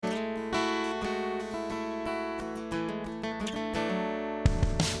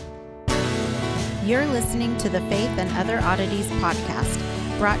You're listening to the Faith and Other Oddities podcast,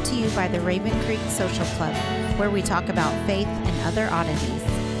 brought to you by the Raven Creek Social Club, where we talk about faith and other oddities.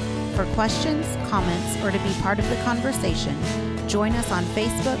 For questions, comments, or to be part of the conversation, join us on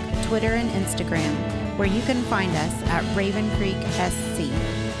Facebook, Twitter, and Instagram, where you can find us at Raven Creek SC.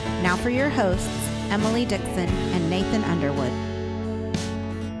 Now for your hosts, Emily Dixon and Nathan Underwood.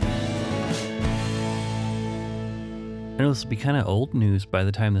 I know this will be kind of old news by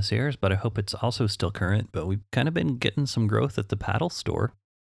the time this airs, but I hope it's also still current. But we've kind of been getting some growth at the paddle store.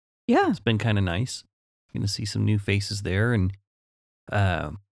 Yeah. It's been kind of nice. Going to see some new faces there. And we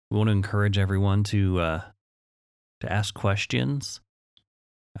want to encourage everyone to ask questions,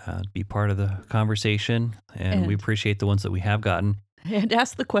 be part of the conversation. And we appreciate the ones that we have gotten. And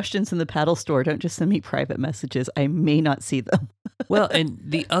ask the questions in the paddle store. Don't just send me private messages. I may not see them. Well, and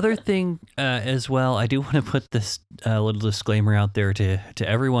the other thing as well, I do want to put this little disclaimer out there to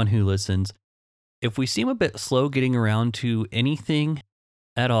everyone who listens. If we seem a bit slow getting around to anything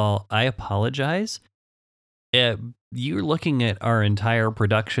at all, I apologize. You're looking at our entire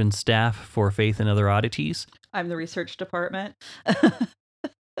production staff for Faith and Other Oddities. I'm the research department.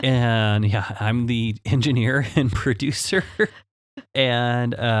 And yeah, I'm the engineer and producer.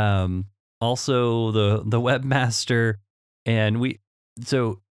 And also the webmaster. And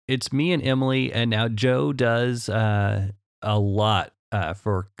so it's me and Emily, and now Joe does a lot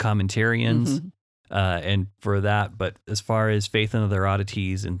for commentarians and for that. But as far as Faith and Other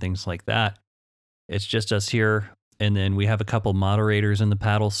Oddities and things like that, it's just us here. And then we have a couple moderators in the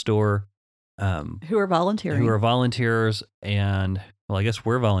paddle store who are volunteering. Who are volunteers. And well, I guess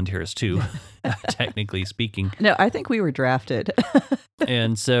we're volunteers too, technically speaking. No, I think we were drafted.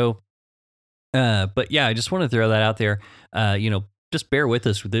 And so, but yeah, I just want to throw that out there. Just bear with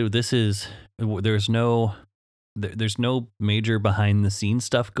us. There's no major behind the scenes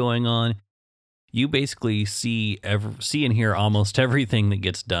stuff going on. You basically see and hear almost everything that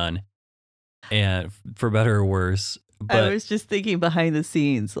gets done, and for better or worse. But I was just thinking behind the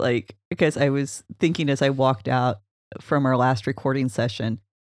scenes, because I was thinking as I walked out from our last recording session,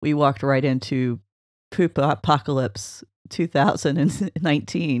 we walked right into Poop Apocalypse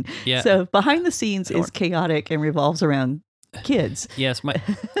 2019. Yeah. So behind the scenes is chaotic and revolves around kids. Yes. My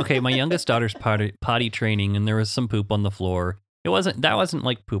youngest daughter's potty training, and there was some poop on the floor. That wasn't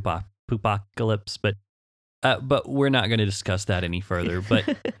like Poopocalypse, but we're not going to discuss that any further.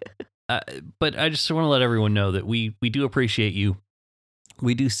 But I just want to let everyone know that we do appreciate you.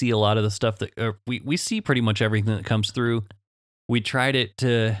 We do see a lot of the stuff that we see pretty much everything that comes through. We tried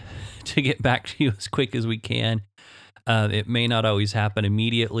to get back to you as quick as we can. It may not always happen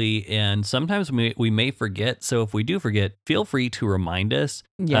immediately, and sometimes we may forget. So if we do forget, feel free to remind us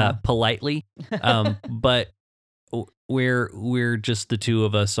politely. But we're just the two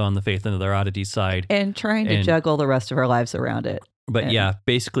of us on the Faith and Other Oddities side, and trying to juggle the rest of our lives around it. But yeah,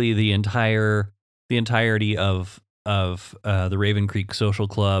 basically the entirety of the Raven Creek Social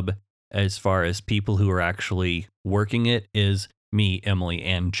Club, as far as people who are actually working it, is me, Emily,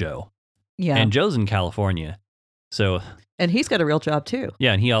 and Joe. Yeah, and Joe's in California. So, and he's got a real job too.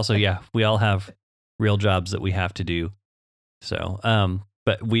 Yeah, and he also, we all have real jobs that we have to do. So,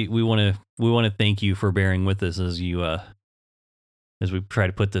 but we want to thank you for bearing with us as we try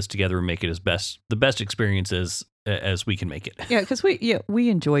to put this together and make it the best experience as we can make it. Yeah, because we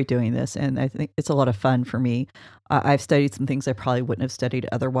enjoy doing this, and I think it's a lot of fun for me. I've studied some things I probably wouldn't have studied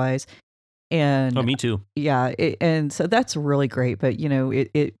otherwise. And me too. Yeah, and so that's really great. But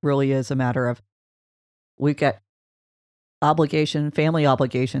it really is a matter of we've got family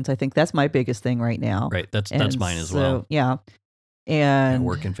obligations. I think that's my biggest thing right now. Right. That's mine as well. Yeah. And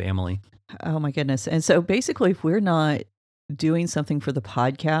work and family. Oh my goodness. And so basically, if we're not doing something for the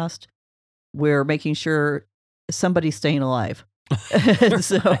podcast, we're making sure somebody's staying alive.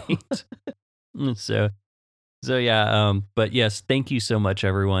 So yeah. But yes, thank you so much,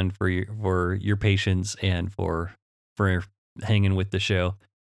 everyone, for your patience and for hanging with the show.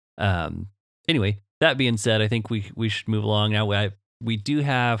 Anyway. That being said, I think we should move along now. We do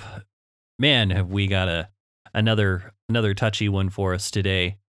have, have we got another touchy one for us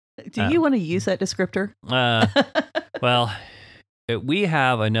today? Do you want to use that descriptor? Well, we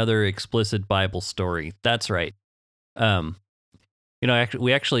have another explicit Bible story. That's right.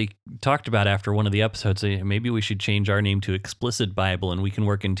 We actually talked about after one of the episodes, maybe we should change our name to Explicit Bible, and we can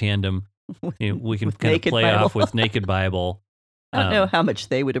work in tandem. We can kind of play off with Naked Bible. I don't know how much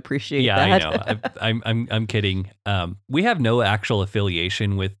they would appreciate that. I know. I'm kidding. We have no actual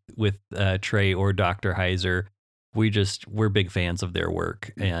affiliation with Trey or Dr. Heiser. We're big fans of their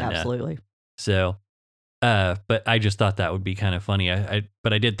work. And, absolutely. So But I just thought that would be kind of funny.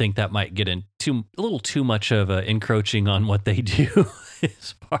 But I did think that might get a little too much of encroaching on what they do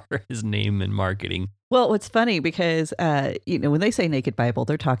as far as name and marketing. Well, it's funny because, when they say Naked Bible,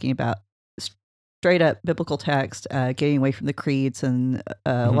 they're talking about straight up biblical text, getting away from the creeds and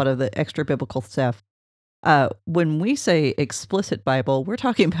a lot of the extra biblical stuff. When we say explicit Bible, we're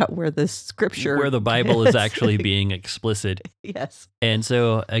talking about where the the Bible is actually being explicit. Yes. And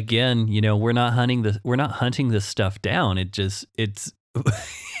so again, we're not hunting this stuff down. It's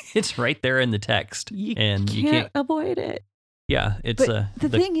it's right there in the text, you and you can't avoid it. Yeah, it's the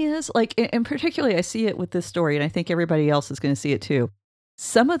thing is, like, and particularly I see it with this story, and I think everybody else is going to see it too.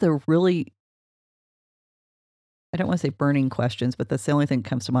 Some of the really, I don't want to say burning questions, but that's the only thing that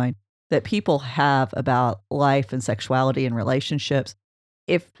comes to mind, that people have about life and sexuality and relationships.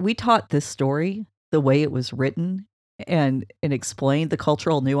 If we taught this story the way it was written and explained the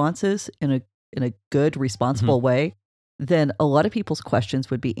cultural nuances in a good, responsible way, then a lot of people's questions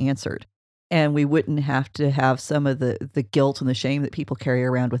would be answered. And we wouldn't have to have some of the guilt and the shame that people carry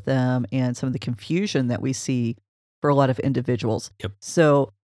around with them and some of the confusion that we see for a lot of individuals. Yep.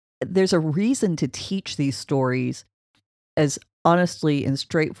 So there's a reason to teach these stories as honestly and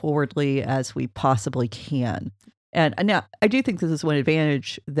straightforwardly as we possibly can. And now I do think this is one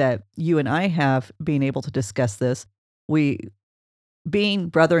advantage that you and I have being able to discuss this. We, being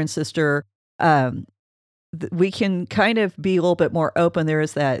brother and sister, we can kind of be a little bit more open. There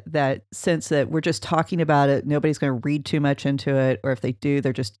is that sense that we're just talking about it. Nobody's going to read too much into it, or if they do,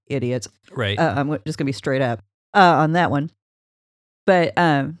 they're just idiots. Right. I'm just going to be straight up on that one. But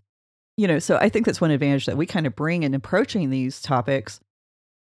so I think that's one advantage that we kind of bring in approaching these topics.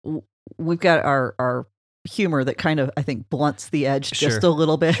 We've got our humor that kind of, I think, blunts the edge just a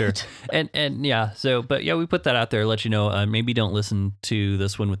little bit. Sure. And yeah, we put that out there, let you know, maybe don't listen to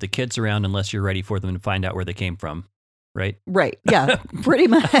this one with the kids around unless you're ready for them to find out where they came from. Right? Right. Yeah, pretty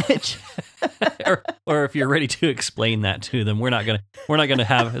much. or if you're ready to explain that to them, we're not gonna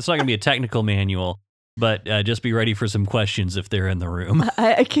have, it's not gonna be a technical manual. But just be ready for some questions if they're in the room.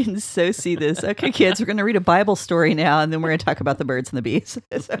 I can so see this. Okay, kids, we're going to read a Bible story now, and then we're going to talk about the birds and the bees.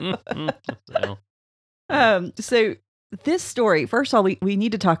 So this story, first of all, we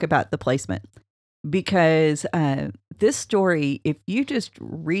need to talk about the placement. Because this story, if you just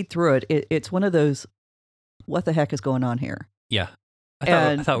read through it, it's one of those, what the heck is going on here? Yeah.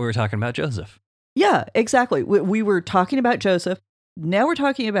 I thought we were talking about Joseph. Yeah, exactly. We were talking about Joseph. Now we're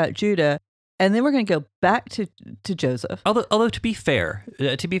talking about Judah. And then we're going to go back to Joseph. Although to be fair,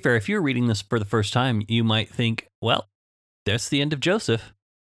 if you're reading this for the first time, you might think, well, that's the end of Joseph.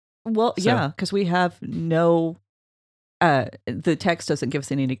 Well, yeah, because we have no, the text doesn't give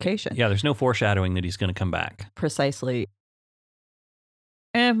us any indication. Yeah, there's no foreshadowing that he's going to come back. Precisely.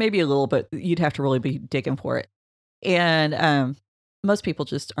 And maybe a little bit, you'd have to really be digging for it. And most people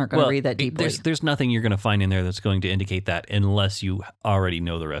just aren't going to read that deeply. There's nothing you're going to find in there that's going to indicate that unless you already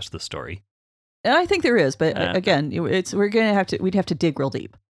know the rest of the story. And I think there is, but again, we'd have to dig real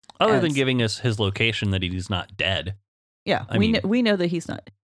deep. Other than giving us his location that he's not dead. Yeah, we know that he's not.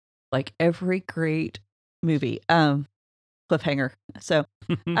 Like every great movie, cliffhanger. So,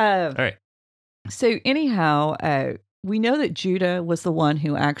 all right. So anyhow, we know that Judah was the one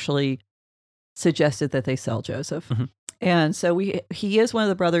who actually suggested that they sell Joseph, and so he is one of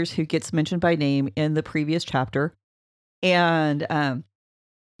the brothers who gets mentioned by name in the previous chapter, and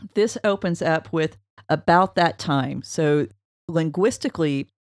this opens up with about that time. So linguistically,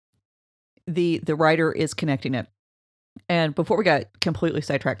 the writer is connecting it. And before we got completely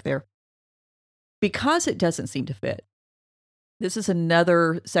sidetracked there, because it doesn't seem to fit, this is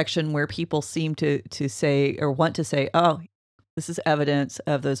another section where people seem to say or want to say, oh, this is evidence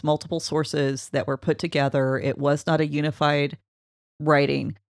of those multiple sources that were put together. It was not a unified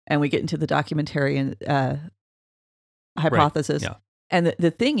writing. And we get into the documentarian hypothesis. Right. Yeah. And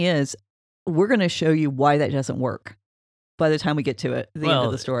the thing is, we're going to show you why that doesn't work by the time we get to it, the end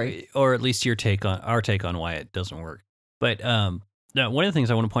of the story. Or at least our take on why it doesn't work. But now, one of the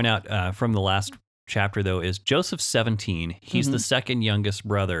things I want to point out from the last chapter, though, is Joseph's 17. He's the second youngest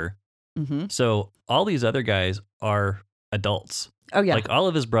brother. So all these other guys are adults. Oh, yeah. Like all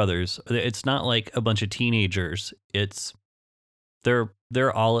of his brothers. It's not like a bunch of teenagers.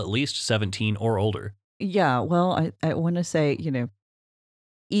 They're all at least 17 or older. Yeah, well, I want to say,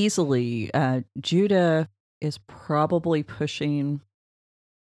 easily, Judah is probably pushing,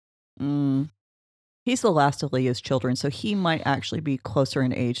 he's the last of Leah's children, so he might actually be closer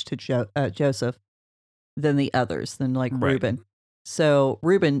in age to Joseph than the others, than like Reuben. So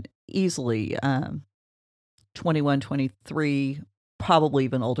Reuben easily 21, 23, probably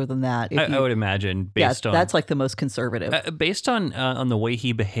even older than that. I would imagine based on that's like the most conservative. based on the way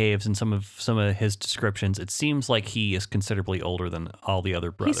he behaves and some of his descriptions, it seems like he is considerably older than all the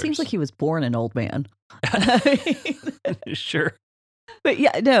other brothers. He seems like he was born an old man. Sure. But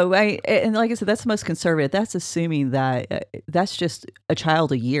yeah, no, and like I said, that's the most conservative. That's assuming that that's just a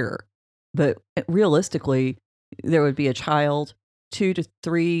child a year. But realistically, there would be a child 2 to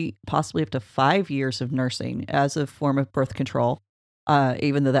 3, possibly up to 5 years of nursing as a form of birth control,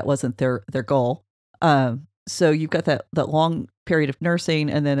 even though that wasn't their goal. So you've got that long period of nursing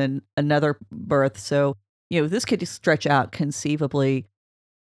and then another birth. So, this could stretch out conceivably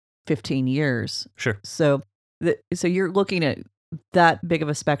 15 years. Sure. So you're looking at that big of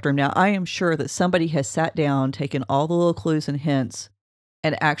a spectrum. Now, I am sure that somebody has sat down, taken all the little clues and hints,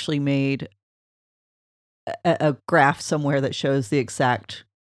 and actually made a graph somewhere that shows the exact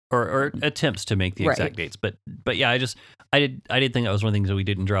or attempts to make the exact dates. But yeah, I did think that was one of the things that we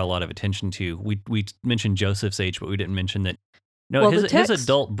didn't draw a lot of attention to. We mentioned Joseph's age, but we didn't mention that. No, his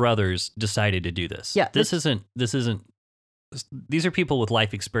adult brothers decided to do this. Yeah, this isn't. These are people with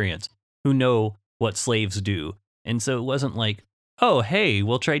life experience who know what slaves do, and so it wasn't like, oh, hey,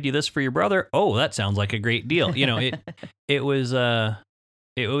 we'll trade you this for your brother. Oh, that sounds like a great deal. It was thought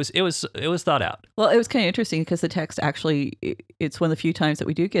out. Well, it was kind of interesting because the text actually, it's one of the few times that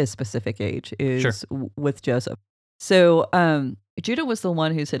we do get a specific age is with Joseph. So Judah was the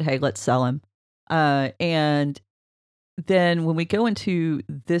one who said, hey, let's sell him. And then when we go into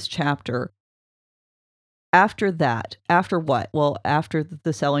this chapter, after what? Well, after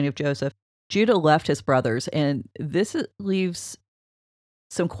the selling of Joseph, Judah left his brothers, and this leaves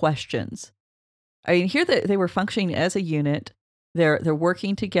some questions. I mean, here they were functioning as a unit. They're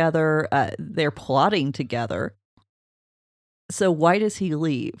working together. They're plotting together. So why does he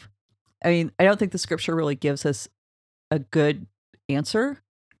leave? I mean, I don't think the scripture really gives us a good answer.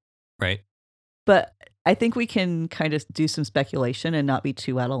 Right. But I think we can kind of do some speculation and not be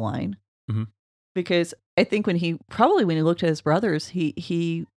too out of line. Mm-hmm. Because I think when he looked at his brothers,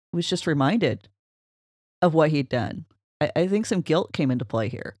 he was just reminded of what he'd done. I think some guilt came into play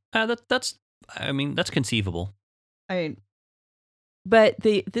here. That's conceivable. But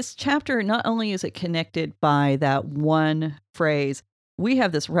this chapter, not only is it connected by that one phrase, we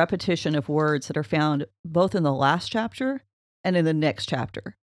have this repetition of words that are found both in the last chapter and in the next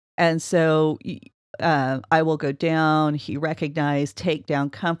chapter. And so I will go down, he recognized, take down,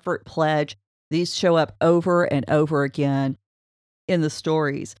 comfort, pledge. These show up over and over again in the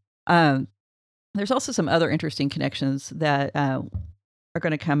stories. There's also some other interesting connections that are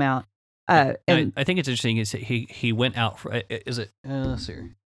going to come out. And I think it's interesting. Is he went out? Is it? Let's see.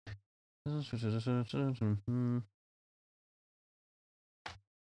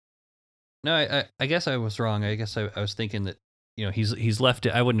 No, I guess I was wrong. I guess I was thinking that he's left.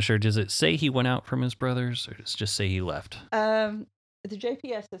 I wasn't sure. Does it say he went out from his brothers, or does it just say he left? The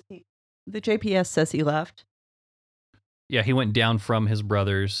JPS says he left. Yeah, he went down from his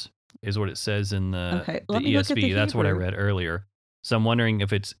brothers, is what it says in the ESV. That's what I read earlier. So I'm wondering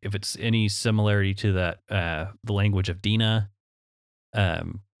if it's any similarity to that the language of Dinah,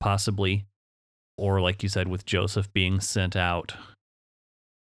 possibly, or like you said, with Joseph being sent out.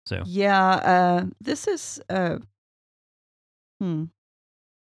 So this is Well,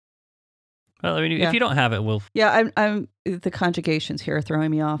 I mean, if you don't have it, we'll. Yeah, I'm the conjugations here are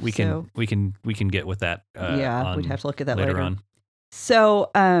throwing me off. We can get with that. We'd have to look at that later on. So,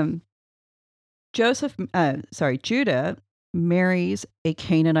 Judah marries a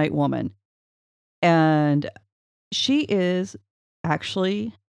Canaanite woman, and she is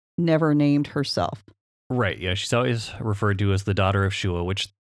actually never named herself. Right. Yeah, she's always referred to as the daughter of Shua, which,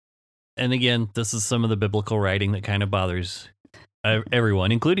 and again, this is some of the biblical writing that kind of bothers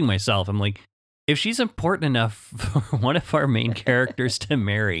everyone, including myself. I'm like, if she's important enough for one of our main characters to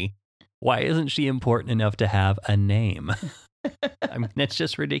marry, why isn't she important enough to have a name? I mean, that's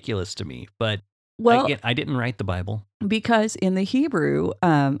just ridiculous to me. But I didn't write the Bible. Because in the Hebrew,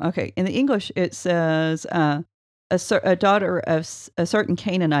 in the English, it says a daughter of a certain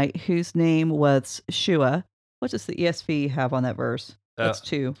Canaanite whose name was Shua. What does the ESV have on that verse? That's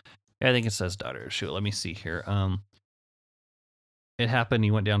 2. Yeah, I think it says daughter of Shua. Let me see here. It happened,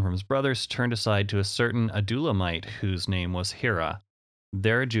 he went down from his brothers, turned aside to a certain Adulamite whose name was Hira.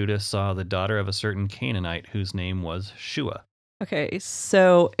 There Judah saw the daughter of a certain Canaanite whose name was Shua. Okay,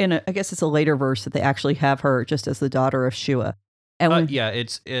 so I guess it's a later verse that they actually have her just as the daughter of Shua. And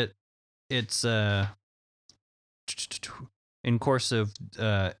it's in course of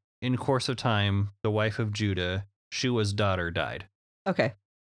time, the wife of Judah, Shua's daughter, died. Okay.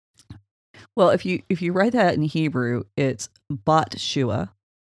 Well, if you write that in Hebrew, it's Bat Shua,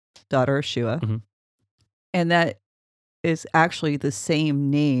 daughter of Shua, Mhm. and that is actually the same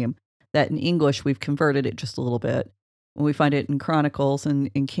name that in English we've converted it just a little bit. When we find it in Chronicles and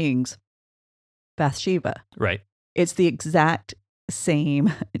in Kings, Bathsheba. Right. It's the exact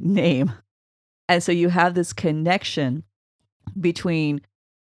same name. And so you have this connection between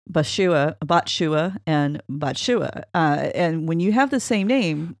Bathsheba and Bathsheba. And when you have the same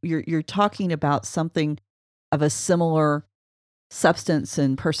name, you're talking about something of a similar substance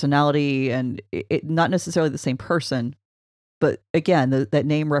and personality, and it not necessarily the same person, but again, that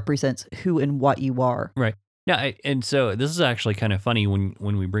name represents who and what you are. Right. Yeah, and so this is actually kind of funny when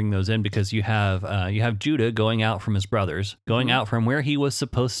we bring those in, because you have Judah going out from his brothers, going Mhm. out from where he was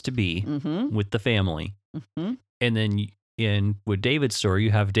supposed to be Mm-hmm. with the family, Mm-hmm. and then with David's story, you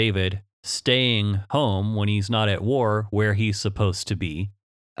have David staying home when he's not at war, where he's supposed to be,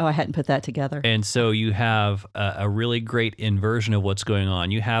 Oh, I hadn't put that together. and so you have a really great inversion of what's going on.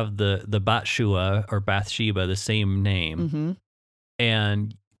 You have the Bathshua or Bathsheba, the same name, Mm-hmm.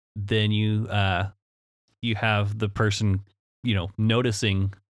 and then you have the person,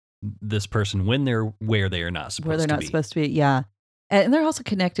 noticing this person when they're where they are not supposed Where they're to not be. supposed to be, yeah. And they're also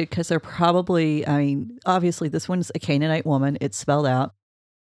connected because they're probably, I mean, obviously this one's a Canaanite woman. It's spelled out.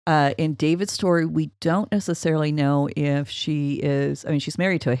 In David's story, we don't necessarily know if she is, I mean, she's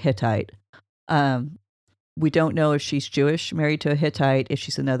married to a Hittite. We don't know if she's Jewish, married to a Hittite, if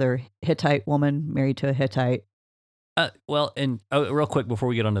she's another Hittite woman married to a Hittite. Well, and real quick before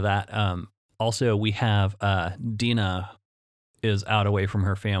we get onto that, also we have Dinah is out away from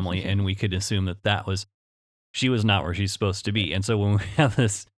her family, and we could assume that she was not where she's supposed to be. And so when we have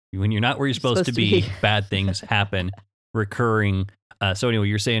this, when you're not where you're supposed to be, bad things happen, recurring. So anyway,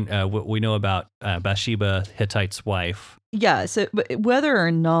 you're saying what we know about Bathsheba, Hittite's wife. Yeah. So but whether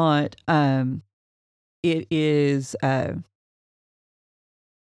or not it is,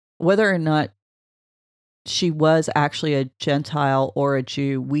 whether or not she was actually a Gentile or a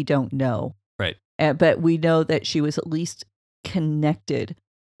Jew, we don't know. Right. But we know that she was at least connected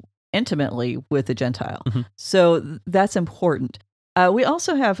intimately with a Gentile. Mhm. So that's important. We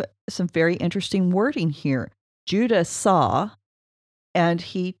also have some very interesting wording here. Judah saw and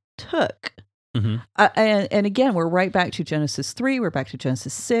he took. Mm-hmm. And again, we're right back to Genesis 3. We're back to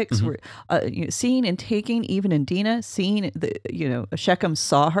Genesis 6. Mhm. We're seeing and taking, even in Dinah, seeing Shechem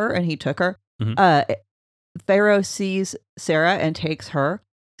saw her and he took her. Mhm. Pharaoh sees Sarah and takes her.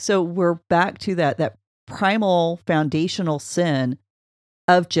 So we're back to that primal foundational sin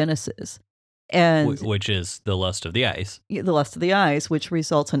of Genesis, and Which is the lust of the eyes. the lust of the eyes, which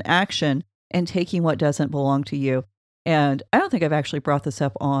results in action and taking what doesn't belong to you. And I don't think I've actually brought this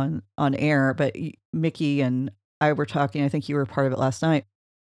up on air, but Mickey and I were talking. I think you were part of it last night.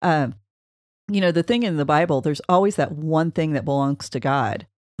 The thing in the Bible, there's always that one thing that belongs to God.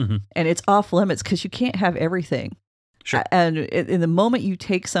 Mhm. And it's off limits because you can't have everything. Sure. And in the moment you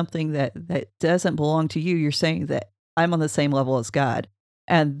take something that doesn't belong to you, you're saying that I'm on the same level as God.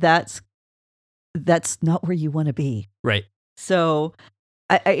 And that's not where you want to be. Right. So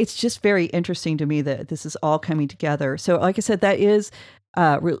it's just very interesting to me that this is all coming together. So like I said, that is,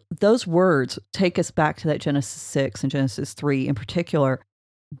 those words take us back to that Genesis 6 and Genesis 3 in particular.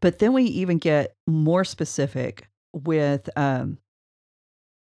 But then we even get more specific with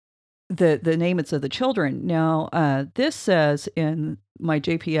the names of the children. Now, this says in my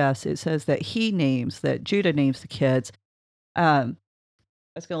JPS, it says that that Judah names the kids. I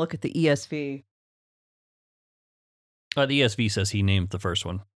was going to look at the ESV. The ESV says he named the first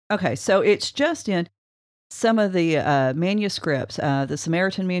one. Okay, so it's just in some of the manuscripts, the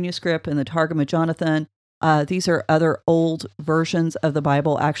Samaritan manuscript and the Targum of Jonathan. These are other old versions of the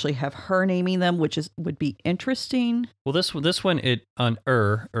Bible actually have her naming them, which would be interesting. Well, this one, it on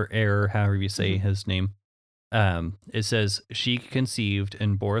or however you say his name, it says she conceived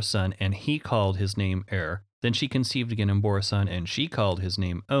and bore a son, and he called his name Then she conceived again and bore a son, and she called his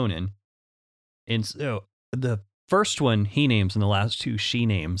name Onan. And so the first one he names, and the last two she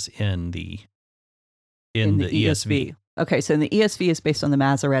names in the ESV. Okay, so in the ESV is based on the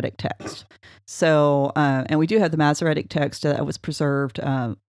Masoretic text. So, and we do have the Masoretic text that was preserved,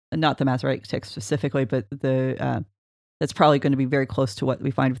 not the Masoretic text specifically, but that's probably going to be very close to what we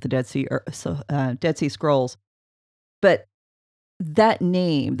find with the Dead Sea Scrolls. But that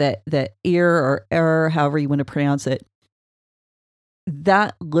name, that or however you want to pronounce it,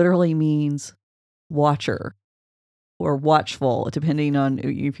 that literally means watcher or watchful, depending on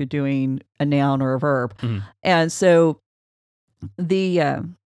if you're doing a noun or a verb. Mm-hmm. And so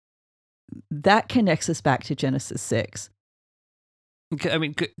that connects us back to Genesis 6. I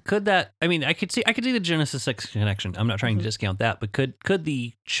mean, could that? I mean, I could see the Genesis 6 connection. I'm not trying to discount that, but could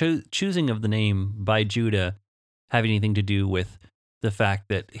the choosing of the name by Judah have anything to do with the fact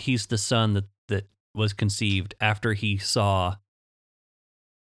that he's the son that was conceived after he saw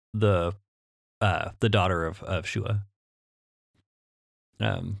the daughter of Shua?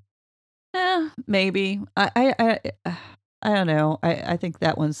 Maybe. I don't know. I think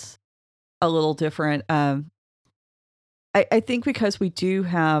that one's a little different. I think because we do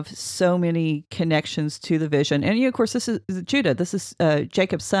have so many connections to the vision, and of course, this is Judah. This is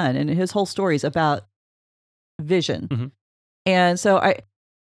Jacob's son, and his whole story is about vision. Mm-hmm. And so I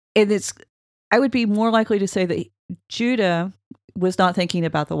would be more likely to say that Judah was not thinking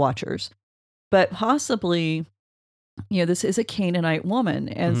about the Watchers, but possibly, this is a Canaanite woman,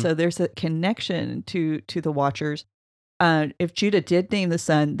 and so there's a connection to the Watchers. If Judah did name the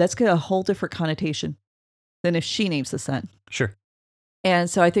son, that's got a whole different connotation than if she names the son. Sure. And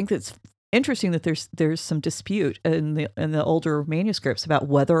so I think that's interesting that there's some dispute in the older manuscripts about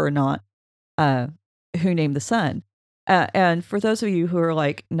whether or not who named the son. And for those of you who are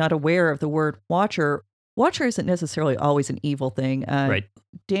like not aware of the word watcher isn't necessarily always an evil thing. Right.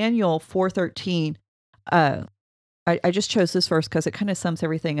 Daniel 4:13. I just chose this verse because it kind of sums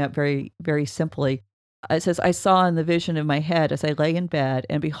everything up very, very simply. It says, "I saw in the vision of my head as I lay in bed,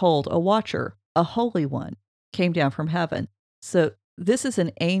 and behold, a watcher, a holy one, came down from heaven." So this is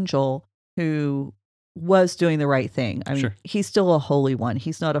an angel who was doing the right thing. I mean, Sure. He's still a holy one.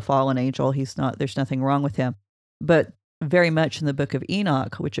 He's not a fallen angel. There's nothing wrong with him. But very much in the book of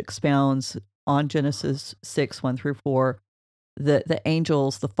Enoch, which expounds on Genesis 6:1-4, the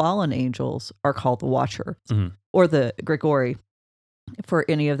angels, the fallen angels, are called the Watcher, or the Grigori. For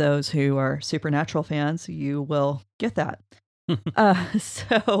any of those who are supernatural fans, you will get that. But this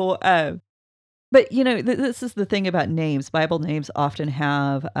is the thing about names. Bible names often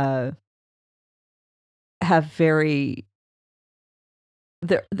have very,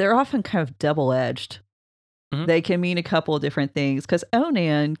 they're often kind of double-edged. Mm-hmm. They can mean a couple of different things, because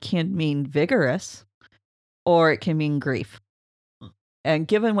Onan can mean vigorous, or it can mean grief. And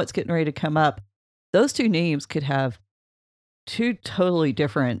given what's getting ready to come up, those two names could have two totally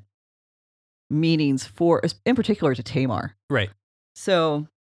different meanings in particular to Tamar. Right. So,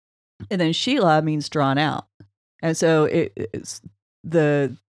 and then Shelah means drawn out. And so it's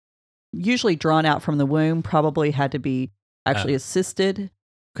usually drawn out from the womb, probably had to be actually assisted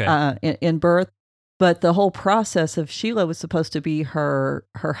in birth. But the whole process of Shelah was supposed to be her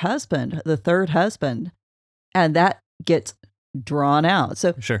husband, the third husband, and that gets drawn out.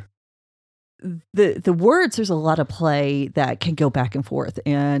 So sure. The words, there's a lot of play that can go back and forth,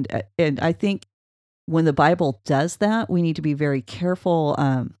 and I think when the Bible does that, we need to be very careful,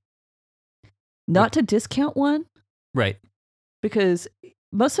 not to discount one, right? Because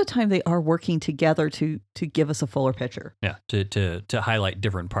most of the time they are working together to give us a fuller picture. Yeah, to highlight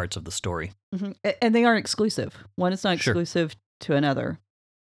different parts of the story, and they aren't exclusive. One is not exclusive to another.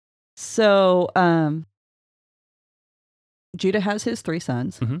 So Judah has his 3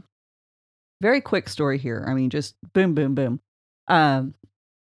 sons. Mm-hmm. Very quick story here. I mean, just boom, boom, boom. And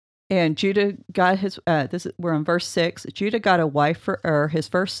Judah got his, we're on verse 6. Judah got a wife for his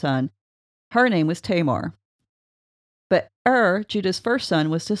first son. Her name was Tamar. But Judah's first son,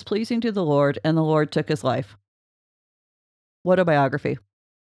 was displeasing to the Lord, and the Lord took his life. What a biography.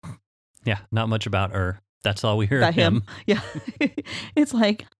 Yeah, not much about That's all we hear about him. Yeah. It's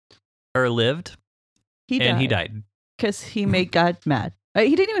like, lived, he died. Because he made God mad.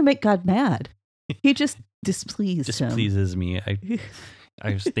 He didn't even make God mad. He just displeased him. Displeases me.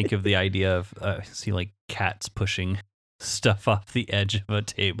 I just think of the idea of see like cats pushing stuff off the edge of a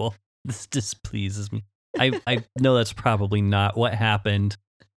table. This displeases me. I know that's probably not what happened,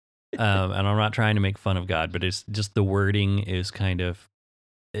 and I'm not trying to make fun of God, but it's just the wording is kind of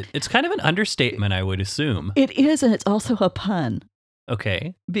it's kind of an understatement, I would assume. It is, and it's also a pun.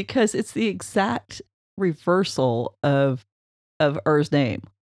 Okay, because it's the exact reversal of Er's name.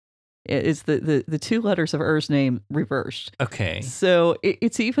 It's the 2 letters of Er's name reversed. Okay. So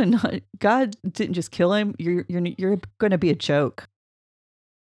it's even not, God didn't just kill him. You're going to be a joke.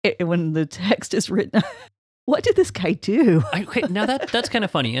 When the text is written, what did this guy do? Okay, now that's kind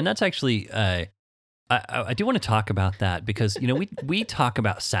of funny, and that's actually I do want to talk about that because we talk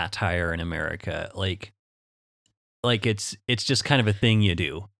about satire in America like it's just kind of a thing you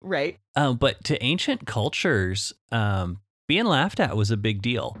do, right? But to ancient cultures, being laughed at was a big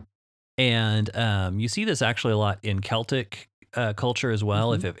deal. And you see this actually a lot in Celtic culture as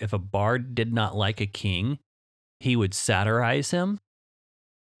well. Mm-hmm. If a bard did not like a king, he would satirize him.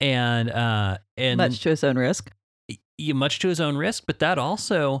 And much to his own risk. much to his own risk, but that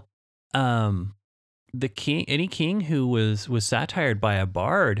also, any king who was satired by a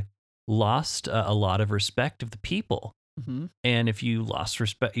bard lost a lot of respect of the people. Mm-hmm. And if you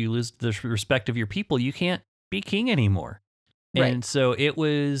lose the respect of your people, you can't be king anymore. Right. And so it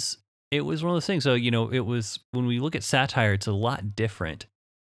was one of those things. So, it was, when we look at satire, it's a lot different.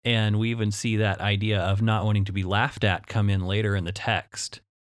 And we even see that idea of not wanting to be laughed at come in later in the text.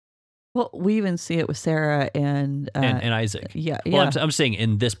 Well, we even see it with Sarah and Isaac. Yeah. Well, I'm saying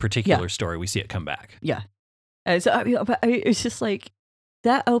in this particular story, we see it come back. Yeah. So, it's just like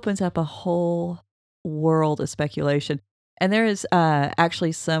that opens up a whole world of speculation. And there is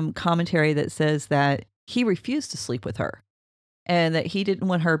actually some commentary that says that he refused to sleep with her and that he didn't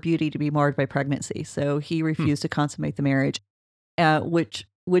want her beauty to be marred by pregnancy. So he refused to consummate the marriage, which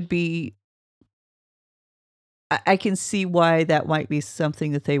would be, I can see why that might be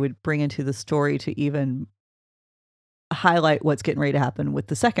something that they would bring into the story to even highlight what's getting ready to happen with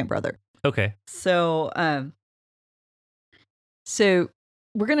the second brother. Okay. So,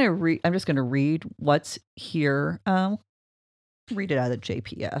 we're going to read, I'm just going to read what's here. Read it out of the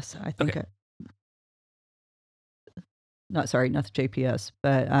JPS. I think. Okay. Not the JPS,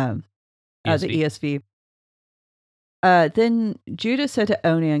 but ESV. the ESV. Then Judah said to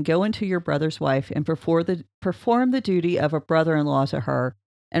Onan, "Go into your brother's wife and perform the duty of a brother-in-law to her,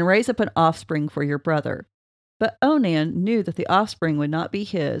 and raise up an offspring for your brother." But Onan knew that the offspring would not be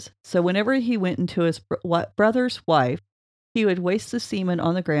his, so whenever he went into his brother's wife, he would waste the semen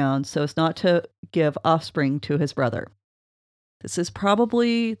on the ground so as not to give offspring to his brother. This is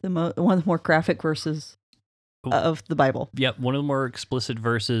probably one of the more graphic verses of the Bible. Yep, one of the more explicit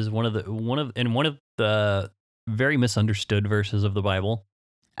verses, one of the very misunderstood verses of the Bible.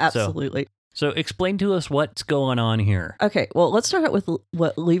 Absolutely. So explain to us what's going on here. Okay, well, let's start out with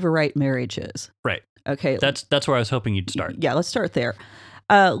what Levirate marriage is. Right. Okay. That's where I was hoping you'd start. Yeah, let's start there.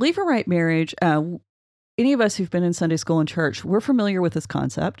 Levirate marriage, any of us who've been in Sunday school and church, we're familiar with this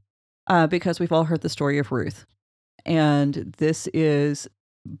concept because we've all heard the story of Ruth. And this is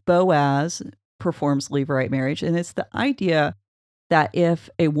Boaz performs Levirate marriage. And it's the idea that if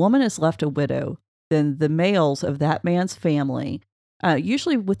a woman is left a widow, then the males of that man's family,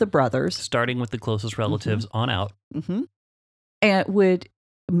 usually with the brothers, starting with the closest relatives on out, and would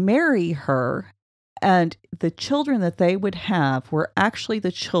marry her. And the children that they would have were actually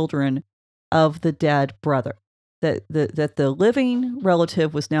the children of the dead brother. That the living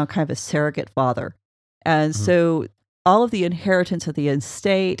relative was now kind of a surrogate father. And so all of the inheritance of the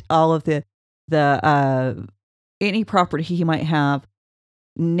estate, all of the any property he might have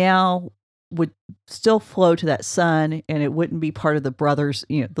now would still flow to that son, and it wouldn't be part of the brothers,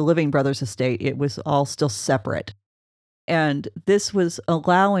 the living brother's estate. It was all still separate. And this was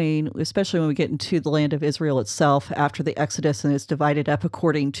allowing, especially when we get into the land of Israel itself after the Exodus and it's divided up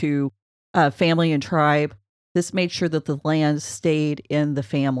according to family and tribe, this made sure that the land stayed in the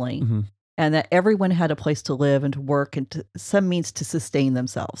family and that everyone had a place to live and to work and some means to sustain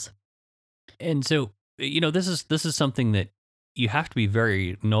themselves. And so, this is something that you have to be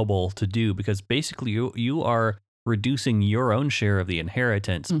very noble to do, because basically you are reducing your own share of the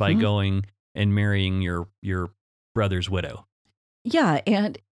inheritance by going and marrying your brother's widow. Yeah,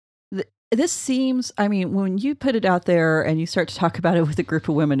 and this seems, when you put it out there and you start to talk about it with a group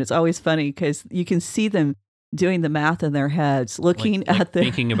of women, it's always funny because you can see them doing the math in their heads, looking at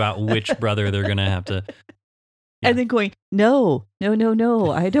thinking about which brother they're going to have to. Yeah. And then going, no,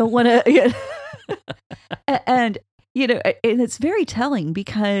 I don't want to. And, and it's very telling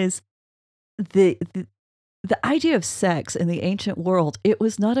because the idea of sex in the ancient world, it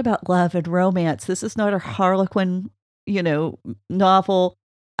was not about love and romance. This is not a Harlequin, novel.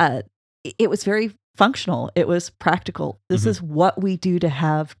 It was very functional. It was practical. This is what we do to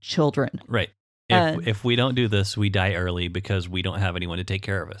have children. Right. If we don't do this, we die early because we don't have anyone to take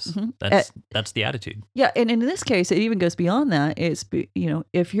care of us. That's the attitude. Yeah. And in this case, it even goes beyond that. It's,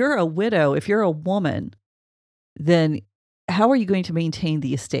 if you're a widow, if you're a woman, then how are you going to maintain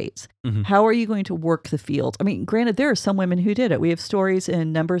the estates? How are you going to work the field? Granted, there are some women who did it. We have stories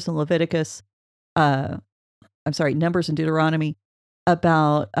in Numbers and Leviticus, Numbers and Deuteronomy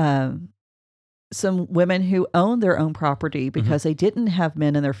about some women who owned their own property because they didn't have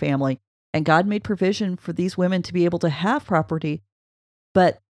men in their family. And God made provision for these women to be able to have property.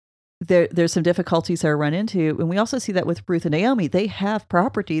 But there's some difficulties they're run into. And we also see that with Ruth and Naomi. They have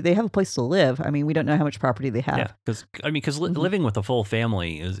property. They have a place to live. We don't know how much property they have. Yeah, because living with a full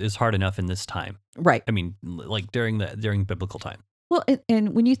family is hard enough in this time. Right. Like during biblical time. Well,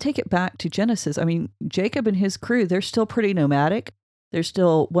 and when you take it back to Genesis, Jacob and his crew, they're still pretty nomadic. They're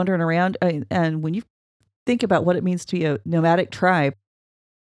still wandering around. And when you think about what it means to be a nomadic tribe,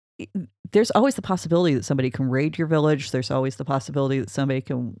 there's always the possibility that somebody can raid your village. There's always the possibility that somebody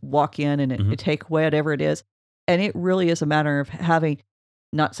can walk in and Mhm. take whatever it is. And it really is a matter of having,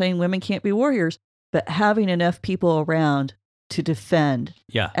 not saying women can't be warriors, but having enough people around to defend.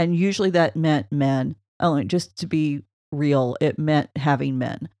 Yeah. And usually that meant men. Oh, just to be real, it meant having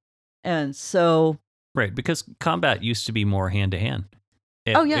men. And so, Right. Because combat used to be more hand to hand.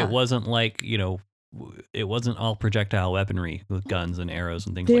 Oh, yeah. It wasn't like, it wasn't all projectile weaponry with guns and arrows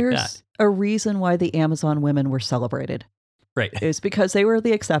and things like that. there's a reason why the Amazon women were celebrated. Right. Is because they were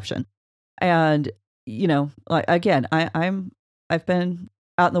the exception. And, like, again, I've been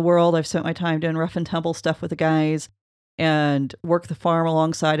out in the world. I've spent my time doing rough and tumble stuff with the guys and work the farm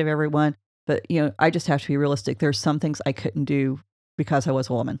alongside of everyone. But, I just have to be realistic. There's some things I couldn't do because I was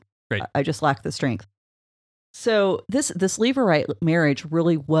a woman. Right. I just lacked the strength. So this Levirate marriage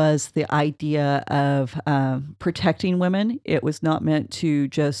really was the idea of protecting women. It was not meant to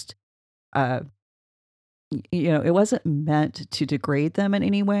just, it wasn't meant to degrade them in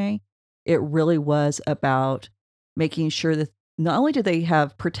any way. It really was about making sure that not only did they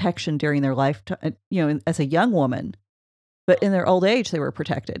have protection during their lifetime, as a young woman, but in their old age, they were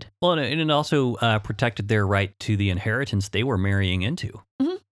protected. Well, and it also protected their right to the inheritance they were marrying into.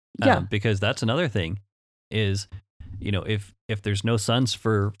 Mhm. Yeah. Because that's another thing is, if there's no sons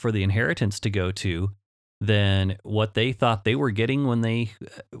for the inheritance to go to, then what they thought they were getting when they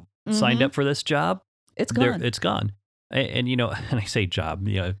signed Mhm. up for this job, It's gone. it's gone. And and I say job,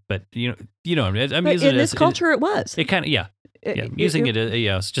 but I'm But using in it this as, culture, it was. it kind of, yeah, using it,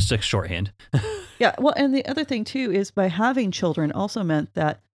 it's just a shorthand. Yeah. Well, and the other thing too is by having children also meant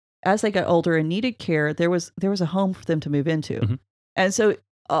that as they got older and needed care, there was a home for them to move into. Mhm. And so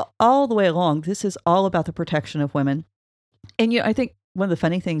all the way along, this is all about the protection of women. And I think one of the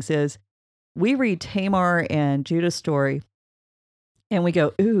funny things is we read Tamar and Judah's story and we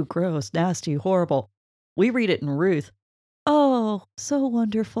go, ooh, gross, nasty, horrible. We read it in Ruth. Oh, so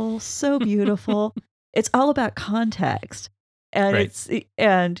wonderful, so beautiful. It's all about context. And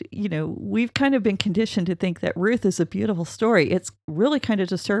Right. we've kind of been conditioned to think that Ruth is a beautiful story. It's really kind of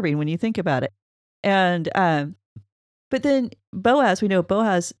disturbing when you think about it. And but then Boaz, we know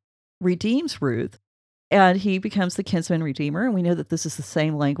Boaz redeems Ruth and he becomes the kinsman redeemer. And we know that this is the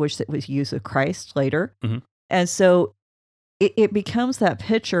same language that was used of Christ later. Mhm. And so it becomes that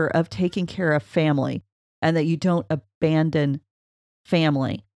picture of taking care of family and that you don't abandon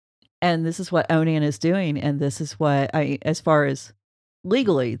family. And this is what Onan is doing. And this is what as far as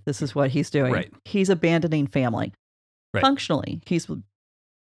legally, this is what he's doing. Right. He's abandoning family. Right. Functionally, he's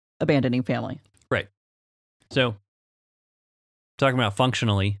abandoning family. Right. So, talking about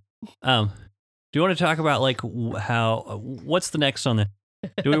functionally, do you want to talk about like what's the next on the?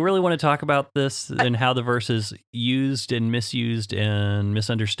 Do we really want to talk about this and how the verse is used and misused and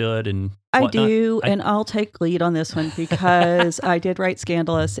misunderstood and I whatnot? do, and I'll take lead on this one because I did write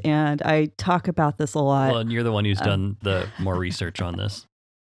Scandalous and I talk about this a lot. Well, and you're the one who's done the more research on this.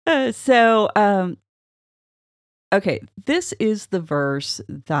 Okay, this is the verse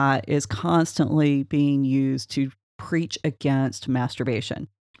that is constantly being used to preach against masturbation.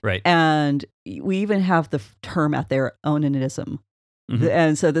 Right. And we even have the term out there, onanism. Mhm.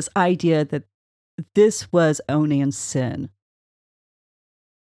 And so this idea that this was Onan's sin.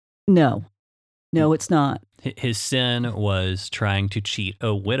 No, it's not. His sin was trying to cheat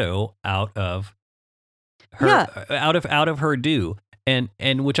a widow out of her out of her due. And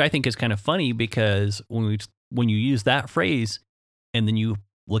which I think is kind of funny because when you use that phrase and then you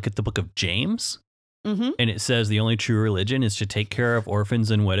look at the book of James Mm-hmm. and it says the only true religion is to take care of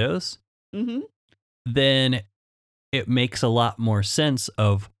orphans and widows, Mm-hmm. then it makes a lot more sense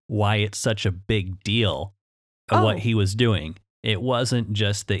of why it's such a big deal of what he was doing. It wasn't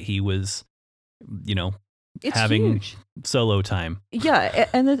just that he was, It's having huge. solo time. Yeah,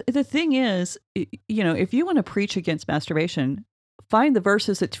 and the thing is, if you want to preach against masturbation, find the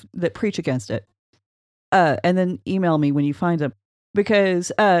verses that preach against it, and then email me when you find them,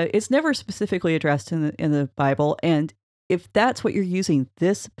 because it's never specifically addressed in the Bible, and if that's what you're using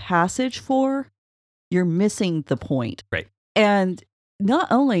this passage for, you're missing the point. Right. And not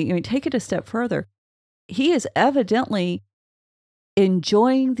only, take it a step further, he is evidently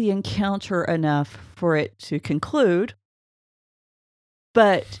enjoying the encounter enough for it to conclude,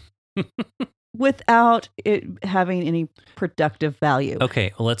 but without it having any productive value.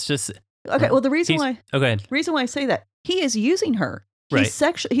 Okay, well, let's just. Okay, well, the reason Go ahead. I say that, he is using her.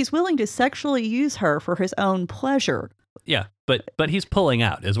 He's willing to sexually use her for his own pleasure. Yeah, but he's pulling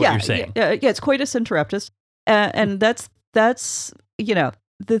out, is what you're saying. Yeah, it's coitus interruptus, and that's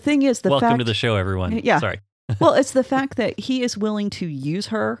the thing is, welcome to the show, everyone. Yeah. Sorry. Well, it's the fact that he is willing to use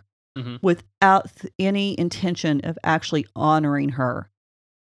her without any intention of actually honoring her.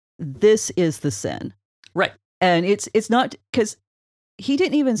 This is the sin. Right. And it's not because he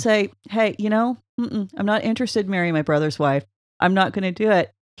didn't even say, hey, I'm not interested in marrying my brother's wife. I'm not going to do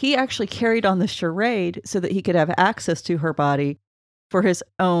it. He actually carried on the charade so that he could have access to her body for his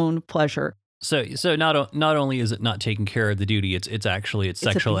own pleasure. So not only is it not taking care of the duty, it's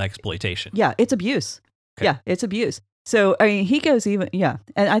sexual exploitation. Yeah, it's abuse. Okay. Yeah, it's abuse. So, I mean, he goes even,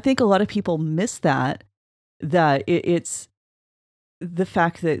 and I think a lot of people miss that it's the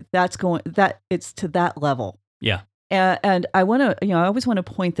fact that it's to that level. Yeah. And I want to, I always want to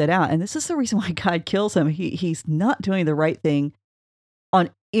point that out. And this is the reason why God kills him. He's not doing the right thing on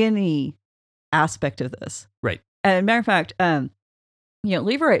any aspect of this. Right. And matter of fact,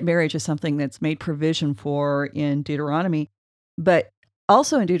 Levirate marriage is something that's made provision for in Deuteronomy, but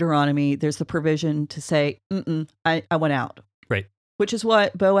also in Deuteronomy, there's the provision to say, I went out. Right. Which is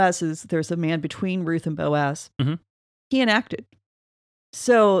what there's a man between Ruth and Boaz. Mm-hmm. He enacted.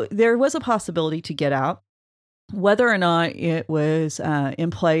 So there was a possibility to get out. Whether or not it was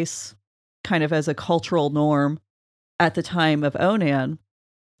in place kind of as a cultural norm at the time of Onan,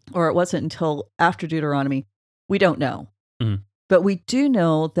 or it wasn't until after Deuteronomy, we don't know. Mm-hmm. But we do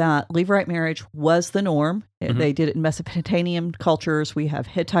know that Levirate marriage was the norm. Mm-hmm. They did it in Mesopotamian cultures. We have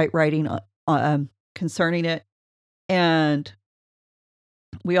Hittite writing concerning it. And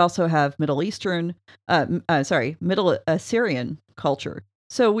we also have Middle Assyrian culture.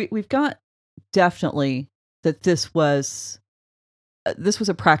 So we've got definitely that this was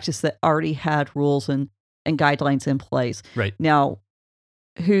a practice that already had rules and guidelines in place. Right. Now,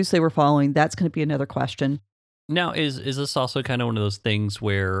 whose they were following, that's going to be another question. Now, is this also kind of one of those things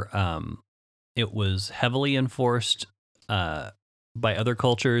where it was heavily enforced by other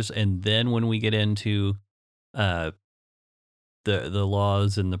cultures, and then when we get into the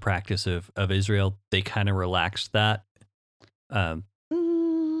laws and the practice of Israel, they kind of relaxed that?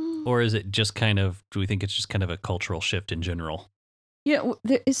 Or is it just do we think it's just kind of a cultural shift in general? Yeah,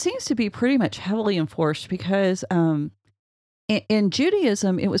 it seems to be pretty much heavily enforced because in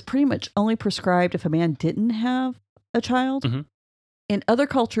Judaism, it was pretty much only prescribed if a man didn't have a child. Mm-hmm. In other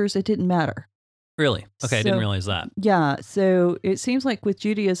cultures, it didn't matter. Really? Okay, I didn't realize that. Yeah, so it seems like with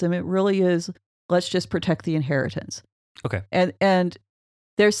Judaism, it really is, let's just protect the inheritance. Okay. And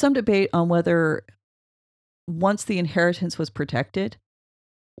there's some debate on whether once the inheritance was protected,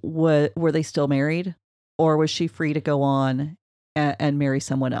 were they still married, or was she free to go on and marry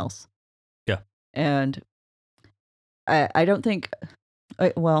someone else? Yeah. And I don't think,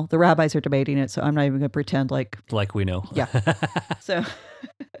 the rabbis are debating it, so I'm not even going to pretend like we know. Yeah.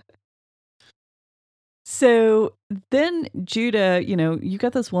 So then Judah, you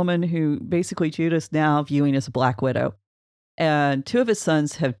got this woman who basically Judah's now viewing as a black widow, and 2 of his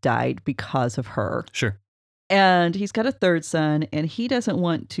sons have died because of her. Sure. And he's got a 3rd son, and he doesn't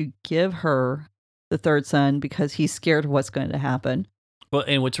want to give her the 3rd son because he's scared of what's going to happen. Well,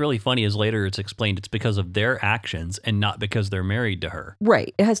 and what's really funny is later it's explained it's because of their actions and not because they're married to her.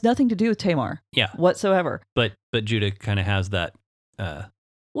 Right. It has nothing to do with Tamar. Yeah. Whatsoever. But Judah kind of has that.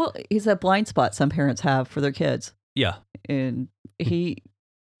 Well, he's that blind spot some parents have for their kids. Yeah. And he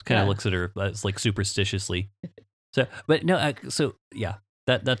kind of looks at her as like superstitiously. So, but no,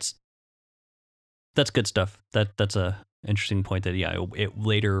 that's good stuff. That's a interesting point that,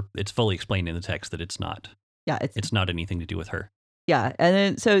 it's fully explained in the text that it's not. Yeah. It's not anything to do with her. Yeah.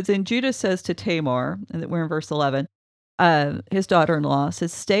 And then Judah says to Tamar, and we're in verse 11, his daughter-in-law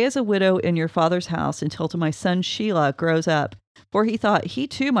says, "Stay as a widow in your father's house until my son Shelah grows up, for he thought he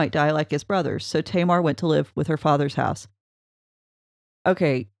too might die like his brothers. So Tamar went to live with her father's house."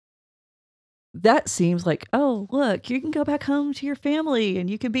 Okay. That seems like, oh, look, you can go back home to your family and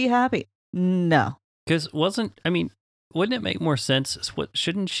you can be happy. No. Because wouldn't it make more sense?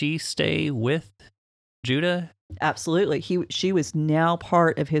 Shouldn't she stay with Judah? Absolutely. She was now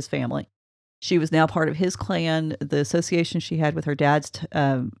part of his family. She was now part of his clan, the association she had with her dad's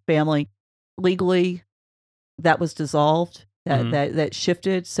family. Legally, that was dissolved. That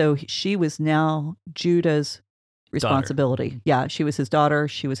shifted. So she was now Judah's responsibility. Daughter. Yeah, she was his daughter.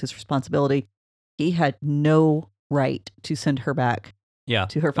 She was his responsibility. He had no right to send her back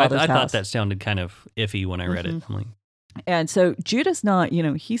to her father's house. I thought that sounded kind of iffy when I read it. I'm like, and so Judah's not,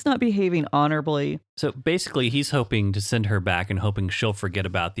 he's not behaving honorably. So basically, he's hoping to send her back and hoping she'll forget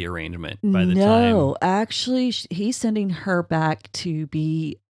about the arrangement by the time. No, actually, he's sending her back to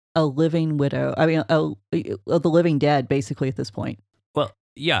be a living widow. I mean, the living dead, basically, at this point. Well,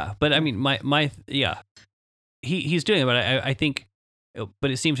 yeah, but I mean, he's doing it, but I think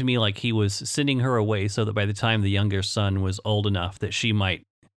But it seemed to me like he was sending her away so that by the time the younger son was old enough that she might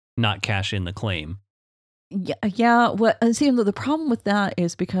not cash in the claim. Yeah. What and see the problem with that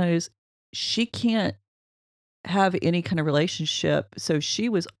is because she can't have any kind of relationship. So she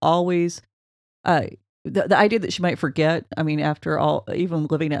was always the idea that she might forget. I mean, after all, even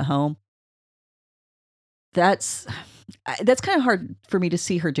living at home, that's kind of hard for me to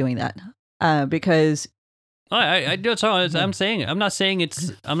see her doing that because I that's all I'm saying. I'm not saying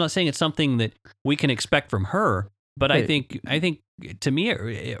it's something that we can expect from her. But I think to me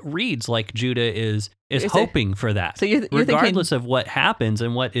it reads like Judah is hoping for that. So you're regardless thinking, of what happens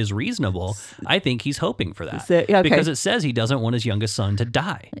and what is reasonable, I think he's hoping for that. So, okay. Because it says he doesn't want his youngest son to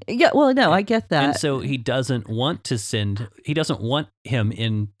die. Yeah, well, no, I get that. And so he doesn't want him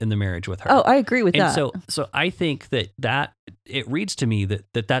in the marriage with her. Oh, I agree with that. So I think that it reads to me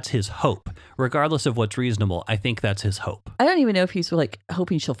that that's his hope. Regardless of what's reasonable, I think that's his hope. I don't even know if he's like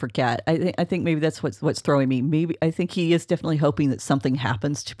hoping she'll forget. I think maybe that's what's throwing me. Maybe I think he is definitely hoping that something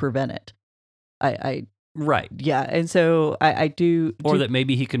happens to prevent it. Right. Yeah, and so I do. Or that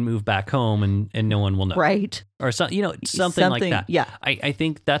maybe he can move back home and no one will know. Right. Or something like that. Yeah. I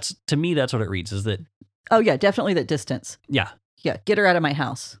think to me that's what it reads is that. Oh yeah, definitely that distance. Yeah. Yeah, get her out of my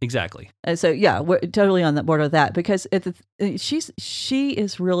house. Exactly. And so yeah, we're totally on the board of that because she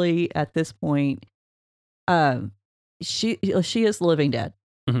is really at this point, she is the living dead.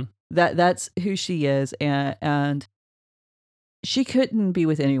 Mm-hmm. That's who she is, and she couldn't be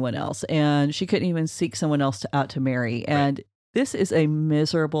with anyone else, and she couldn't even seek someone else out to marry. And this is a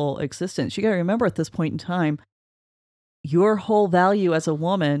miserable existence. You got to remember at this point in time, your whole value as a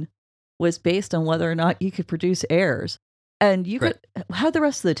woman was based on whether or not you could produce heirs. And you could how the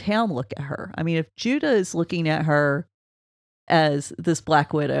rest of the town look at her. I mean, if Judah is looking at her as this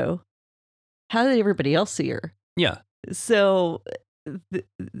black widow, how did everybody else see her? Yeah. So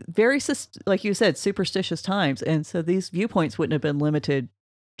very, like you said, superstitious times. And so these viewpoints wouldn't have been limited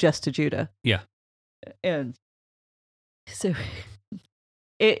just to Judah. Yeah. And so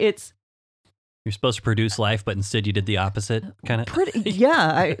it's... You're supposed to produce life, but instead you did the opposite, kind of.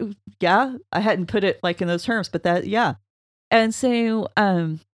 I hadn't put it like in those terms, but that, yeah. And so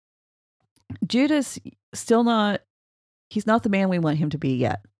Judah's still he's not the man we want him to be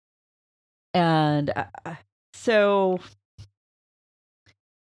yet. And so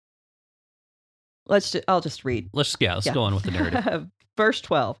I'll just read. Let's go on with the narrative. Verse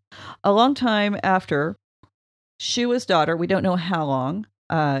 12. A long time after Shua's daughter, we don't know how long.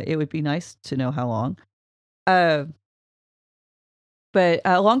 It would be nice to know how long. But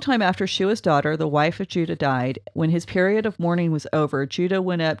a long time after Shua's daughter, the wife of Judah, died, when his period of mourning was over, Judah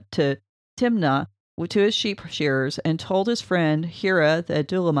went up to Timnah to his sheep shearers and told his friend Hira the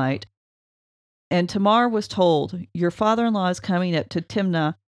Adullamite. And Tamar was told, "Your father-in-law is coming up to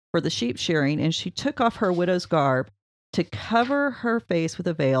Timnah for the sheep shearing," and she took off her widow's garb to cover her face with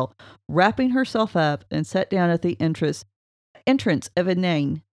a veil, wrapping herself up, and sat down at the entrance of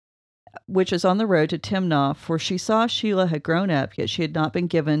Enaim, which is on the road to Timnah, for she saw Shelah had grown up, yet she had not been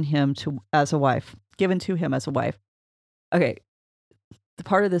given to him as a wife. Okay, the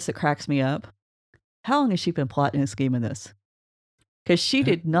part of this that cracks me up, how long has she been plotting and scheming this? Because she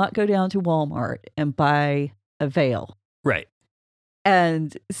did not go down to Walmart and buy a veil. Right.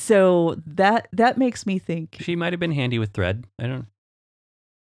 And so that makes me think... She might have been handy with thread. I don't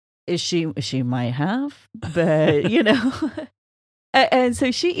know. She might have, but, you know... And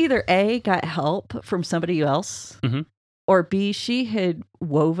so she either A, got help from somebody else, mm-hmm. or B, she had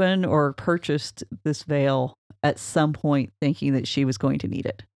woven or purchased this veil at some point thinking that she was going to need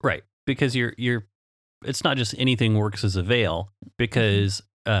it. Right. Because it's not just anything works as a veil, because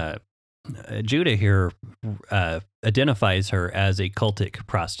Judah here identifies her as a cultic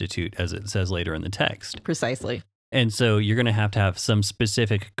prostitute, as it says later in the text. Precisely. And so you're going to have some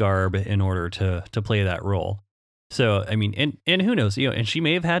specific garb in order to play that role. So, I mean, and who knows, and she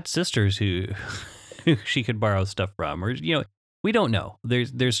may have had sisters who she could borrow stuff from, or, we don't know.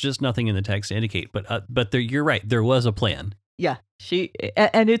 There's just nothing in the text to indicate, but you're right. There was a plan. Yeah,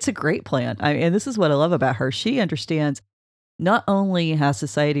 and it's a great plan. And this is what I love about her. She understands not only how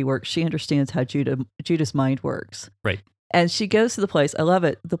society works, she understands how Judah's mind works. Right. And she goes to the place. I love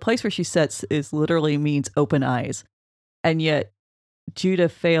it. The place where she sits literally means open eyes. And yet Judah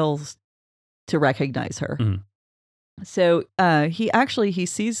fails to recognize her. Mm-hmm. So he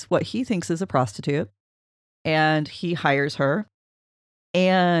sees what he thinks is a prostitute, and he hires her.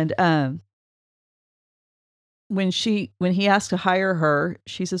 And when he asked to hire her,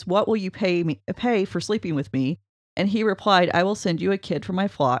 she says, "What will you pay for sleeping with me?" And he replied, "I will send you a kid from my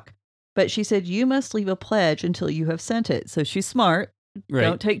flock." But she said, "You must leave a pledge until you have sent it." So she's smart. Right.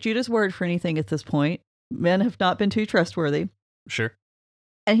 Don't take Judah's word for anything at this point. Men have not been too trustworthy. Sure.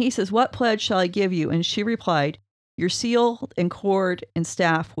 And he says, "What pledge shall I give you?" And she replied, "Your seal and cord and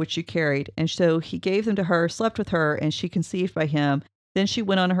staff which you carried." And so he gave them to her, slept with her, and she conceived by him. Then she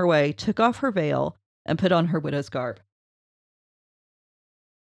went on her way, took off her veil, and put on her widow's garb.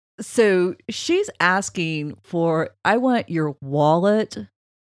 So she's asking for, I want your wallet.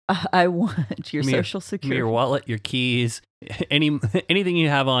 I want your Give me social security. Your wallet, your keys, anything you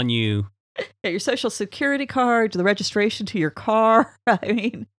have on you. Yeah, your social security card, the registration to your car. I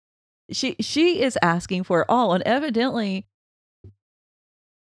mean, she is asking for it all. And evidently,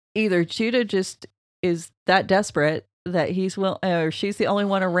 either Judah just is that desperate that he's or she's the only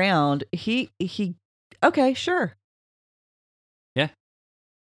one around. He okay, sure. Yeah.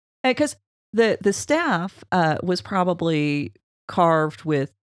 Because the staff was probably carved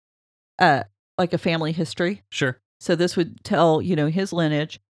with like a family history. Sure. So this would tell, his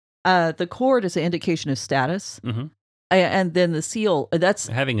lineage. The cord is an indication of status. Mm-hmm. And then the seal, that's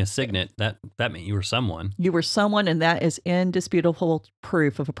having a signet, that meant you were someone. You were someone, and that is indisputable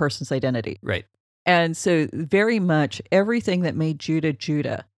proof of a person's identity. Right. And so very much everything that made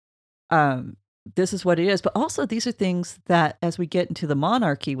Judah, this is what it is. But also these are things that as we get into the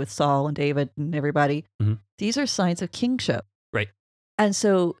monarchy with Saul and David and everybody, mm-hmm. these are signs of kingship. Right. And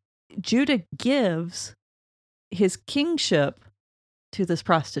so Judah gives his kingship to this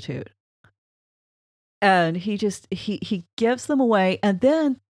prostitute. And he gives them away. And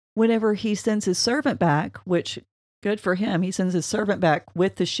then whenever he sends his servant back, which good for him, he sends his servant back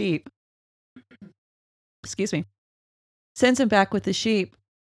with the sheep. Excuse me. Sends him back with the sheep.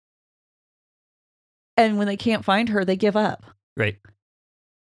 And when they can't find her, they give up. Right.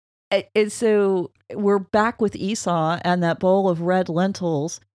 And so we're back with Esau and that bowl of red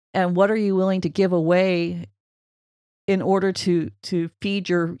lentils. And what are you willing to give away in order to feed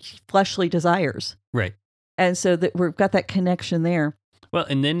your fleshly desires? Right. And so that we've got that connection there. Well,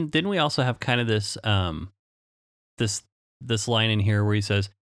 and then we also have kind of this this line in here where he says,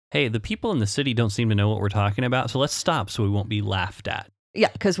 "Hey, the people in the city don't seem to know what we're talking about, so let's stop so we won't be laughed at." Yeah,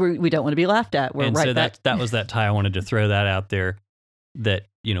 because we don't want to be laughed at. We're and right so back. that was that tie. I wanted to throw that out there, that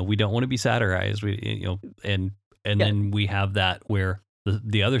we don't want to be satirized. And then we have that where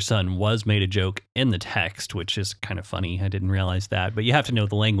the other son was made a joke in the text, which is kind of funny. I didn't realize that, but you have to know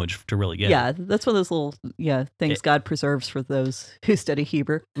the language to really get it. it. That's one of those little things God preserves for those who study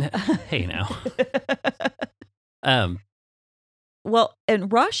Hebrew. Hey now. Well, and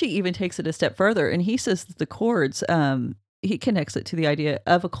Rashi even takes it a step further, and he says that the cords, he connects it to the idea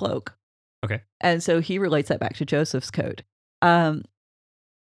of a cloak. Okay. And so he relates that back to Joseph's coat. I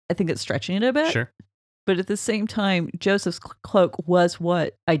think it's stretching it a bit. Sure. But at the same time, Joseph's cloak was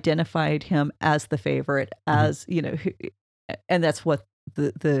what identified him as the favorite, as, and that's what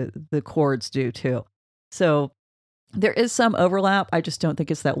the cords do too. So there is some overlap. I just don't think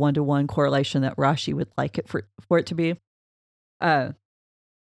it's that 1-to-1 correlation that Rashi would like it for it to be. But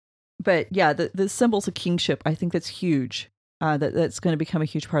yeah, the symbols of kingship, I think that's huge. That's going to become a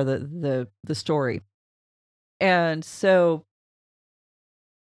huge part of the story. And so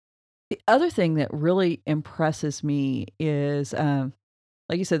the other thing that really impresses me is,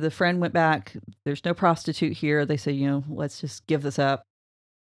 like you said, the friend went back. There's no prostitute here. They say, let's just give this up.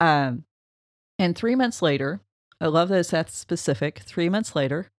 And 3 months later, I love that that's specific. 3 months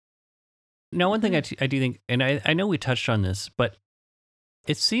later. Now, one thing I do think, and I know we touched on this, but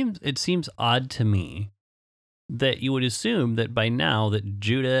it seems odd to me that you would assume that by now that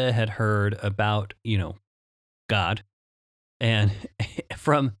Judah had heard about, God and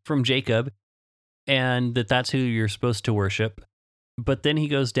from Jacob, and that's who you're supposed to worship. But then he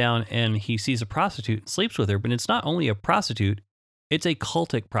goes down and he sees a prostitute and sleeps with her, but it's not only a prostitute, it's a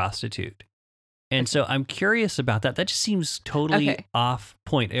cultic prostitute. And so I'm curious about that. That just seems totally off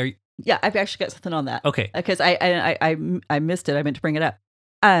point. Yeah, I've actually got something on that. Okay. Because I missed it. I meant to bring it up.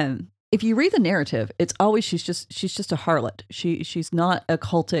 If you read the narrative, it's always she's just a harlot. She's not a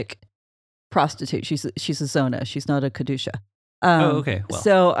cultic prostitute. She's a Zona. She's not a Kedusha. Okay. Well,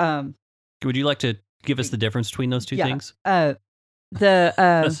 so would you like to give us the difference between those two things? Because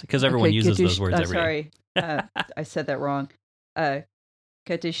everyone uses those words every day. Sorry, I said that wrong.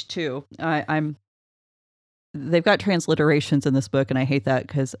 Kiddush too. They've got transliterations in this book, and I hate that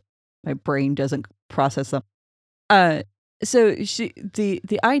because my brain doesn't process them. So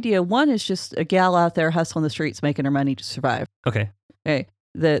the idea, one is just a gal out there hustling the streets, making her money to survive. Okay.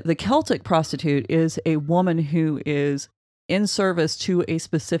 The Celtic prostitute is a woman who is in service to a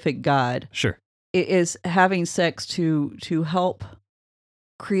specific god. Sure. It is having sex to help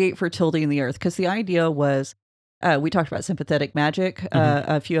create fertility in the earth, because the idea was we talked about sympathetic magic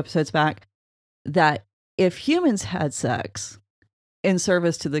a few episodes back, that if humans had sex in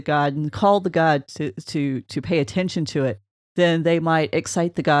service to the god and called the god to pay attention to it, then they might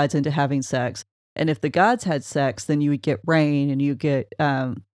excite the gods into having sex. And if the gods had sex, then you would get rain and you get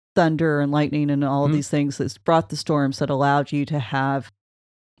thunder and lightning and all of these things that brought the storms that allowed you to have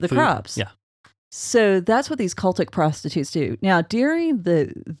the Food. crops. Yeah. So that's what these cultic prostitutes do. Now, during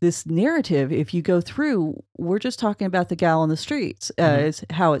this narrative, if you go through, we're just talking about the gal on the streets, is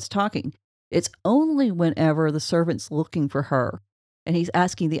how it's talking. It's only whenever the servant's looking for her and he's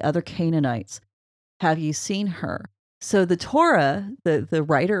asking the other Canaanites, have you seen her? So the Torah, the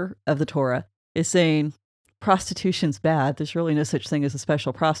writer of the Torah, is saying prostitution's bad. There's really no such thing as a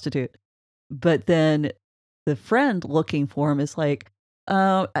special prostitute. But then the friend looking for him is like,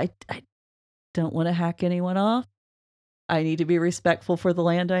 I don't want to hack anyone off. I need to be respectful for the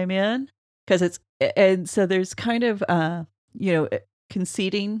land I'm in. And so there's kind of,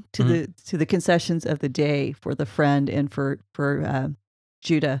 conceding to the concessions of the day for the friend and for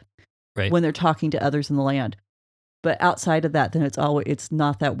Judah, right, when they're talking to others in the land. But outside of that, then it's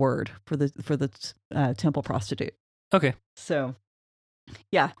not that word for the temple prostitute. Okay. So,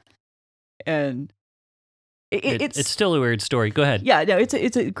 yeah, and it's still a weird story. Go ahead. Yeah, no,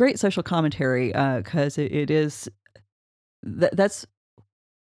 it's a great social commentary because it is that's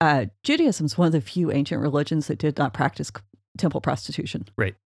Judaism is one of the few ancient religions that did not practice temple prostitution.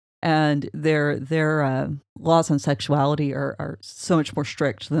 Right. And their laws on sexuality are so much more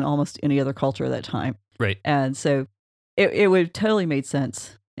strict than almost any other culture at that time. Right. And so it would totally made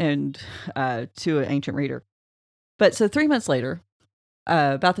sense and to an ancient reader. But so 3 months later,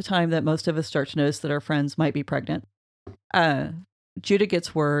 about the time that most of us start to notice that our friends might be pregnant, Judah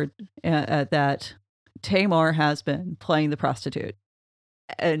gets word that Tamar has been playing the prostitute.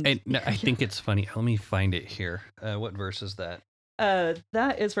 And I think it's funny. Let me find it here. What verse is that?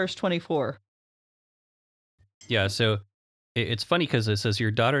 That is verse 24. Yeah, so it's funny because it says,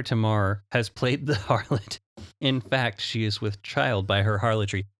 your daughter Tamar has played the harlot. In fact, she is with child by her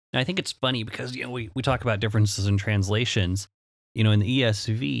harlotry. And I think it's funny because, we talk about differences in translations. In the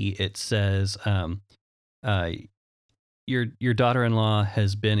ESV, it says, your daughter-in-law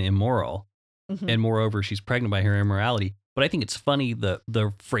has been immoral, and moreover, she's pregnant by her immorality. But I think it's funny,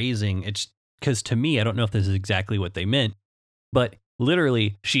 the phrasing, it's because to me, I don't know if this is exactly what they meant, but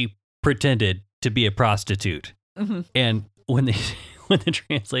literally she pretended to be a prostitute. And when the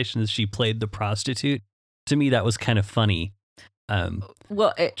translation is she played the prostitute, to me, that was kind of funny.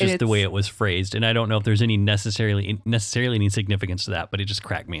 Well, just the way it was phrased. And I don't know if there's any necessarily any significance to that, but it just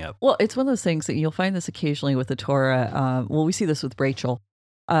cracked me up. Well, it's one of those things that you'll find this occasionally with the Torah. We see this with Rachel.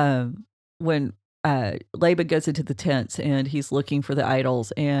 When Laban goes into the tents and he's looking for the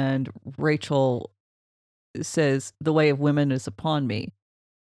idols, and Rachel says, the way of women is upon me.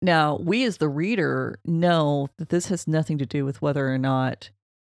 Now, we as the reader know that this has nothing to do with whether or not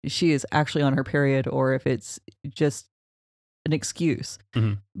she is actually on her period or if it's just an excuse.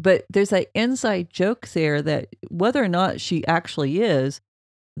 But there's that inside joke there that whether or not she actually is,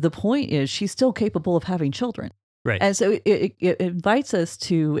 the point is she's still capable of having children. Right. And so it invites us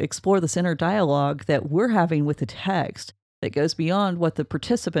to explore this inner dialogue that we're having with the text that goes beyond what the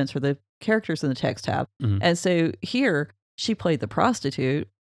participants or the characters in the text have. And so here, she played the prostitute.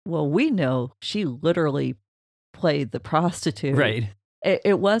 Well, we know she literally played the prostitute. Right.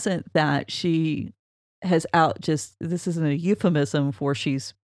 It wasn't that she has this isn't a euphemism for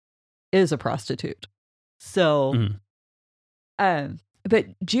is a prostitute. So, but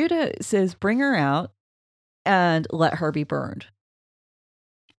Judah says, bring her out and let her be burned.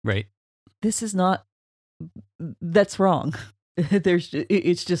 Right. That's wrong.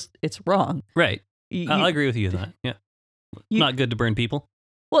 It's wrong. Right. I'll agree with you on that. Yeah. Not good to burn people.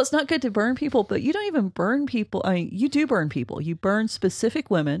 Well, it's not good to burn people, but you don't even burn people. I mean, you do burn people. You burn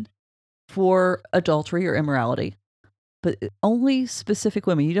specific women for adultery or immorality, but only specific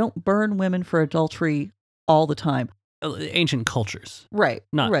women. You don't burn women for adultery all the time. Ancient cultures. Right.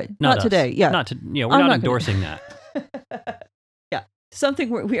 Not us. today. Yeah. We're not endorsing that. Yeah. Something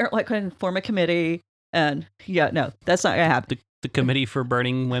we aren't like going to form a committee and no, that's not going to happen. The committee for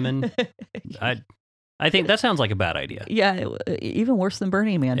burning women. I think that sounds like a bad idea. Yeah, even worse than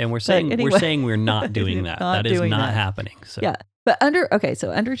Burning Man. And we're saying we're not doing that. That is not happening. So. Yeah, but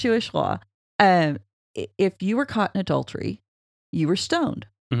under Jewish law, if you were caught in adultery, you were stoned.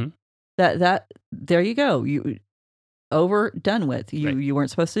 That there you go. You done with. You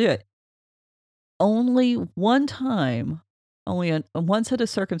weren't supposed to do it. Only one time, only one set of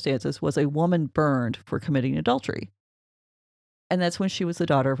circumstances was a woman burned for committing adultery, and that's when she was the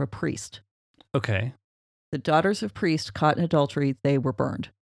daughter of a priest. Okay. the daughters of priests caught in adultery, they were burned.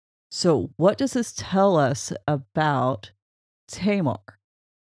 So what does this tell us about Tamar?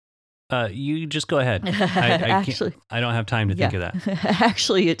 You just go ahead. Actually, I don't have time to think of that.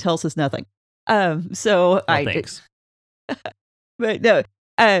 Actually, it tells us nothing. Thanks. But no,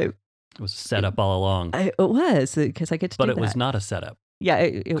 It was set up all along. it was because I get to But do it that. was not a setup Yeah,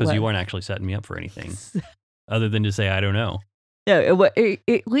 it because was. you weren't actually setting me up for anything other than to say, I don't know. No,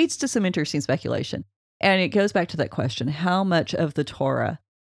 it leads to some interesting speculation. And it goes back to that question, how much of the Torah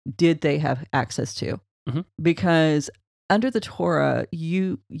did they have access to? Mhm. Because under the Torah,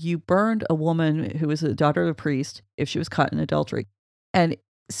 you burned a woman who was a daughter of a priest if she was caught in adultery. And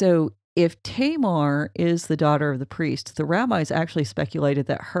so if Tamar is the daughter of the priest, the rabbis actually speculated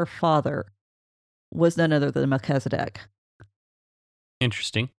that her father was none other than Melchizedek.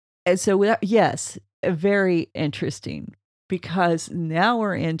 Interesting. And so, yes, very interesting, because now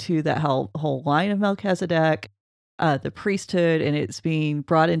we're into that whole line of Melchizedek, the priesthood, and it's being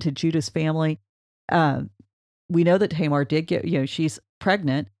brought into Judah's family. We know that Tamar did get, she's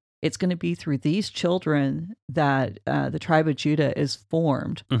pregnant. It's going to be through these children that the tribe of Judah is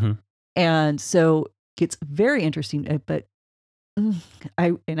formed. Mm-hmm. And so it's very interesting, but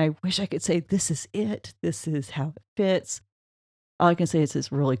I wish I could say this is it. This is how it fits. All I can say is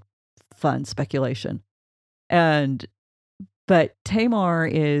it's really fun speculation. But Tamar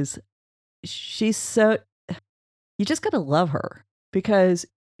she's so, you just got to love her because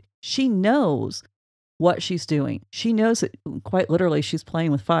she knows what she's doing. She knows that quite literally she's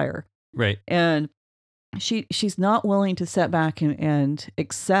playing with fire. Right. And she's not willing to sit back and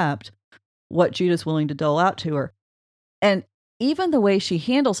accept what Judah's willing to dole out to her. And even the way she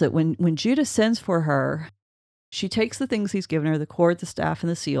handles it, when Judah sends for her, she takes the things he's given her, the cord, the staff, and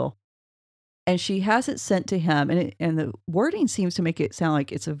the seal, and she has it sent to him. And the wording seems to make it sound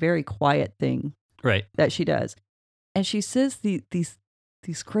like it's a very quiet thing, right, that she does. And she says these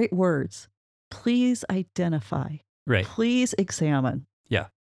great words: please identify, right, please examine. Yeah.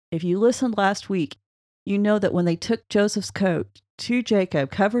 If you listened last week, you know that when they took Joseph's coat to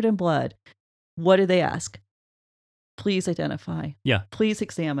Jacob covered in blood, what did they ask? Please identify. Yeah. Please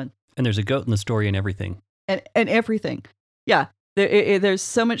examine. And there's a goat in the story and everything. And everything. Yeah. There's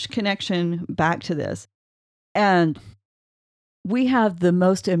so much connection back to this. And we have the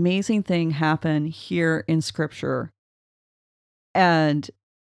most amazing thing happen here in Scripture. And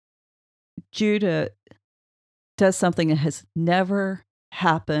Judah does something that has never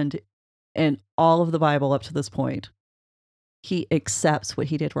happened in all of the Bible up to this point. He accepts what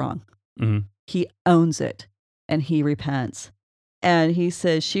he did wrong. Mm-hmm. He owns it and he repents. And he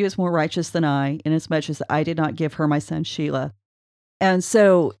says, she is more righteous than I, inasmuch as I did not give her my son Shelah. And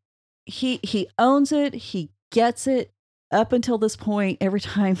so he owns it. He gets it. Up until this point, every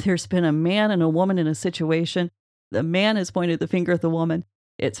time there's been a man and a woman in a situation, the man has pointed the finger at the woman.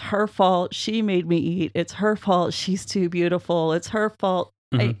 It's her fault. She made me eat. It's her fault. She's too beautiful. It's her fault.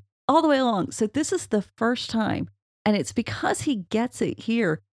 Mm-hmm. All the way along. So this is the first time. And it's because he gets it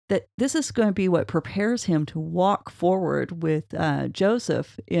here that this is going to be what prepares him to walk forward with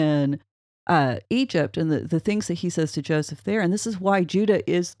Joseph in Egypt and the things that he says to Joseph there. And this is why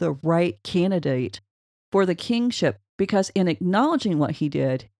Judah is the right candidate for the kingship, because in acknowledging what he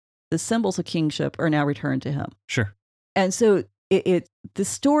did, the symbols of kingship are now returned to him. Sure. And so the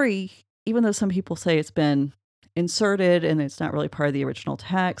story, even though some people say it's been inserted and it's not really part of the original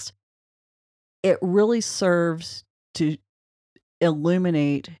text, it really serves to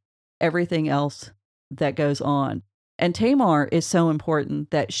illuminate everything else that goes on. And Tamar is so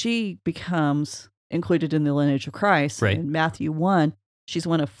important that she becomes included in the lineage of Christ. Right. In Matthew 1, she's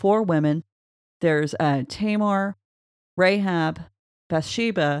one of 4 women. There's Tamar, Rahab,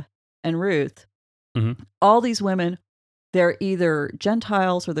 Bathsheba, and Ruth. Mm-hmm. All these women, they're either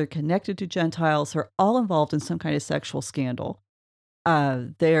Gentiles or they're connected to Gentiles. They're all involved in some kind of sexual scandal.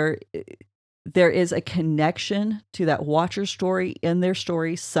 There is a connection to that Watcher story in their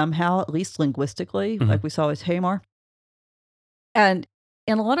story somehow, at least linguistically, mm-hmm. like we saw with Tamar. And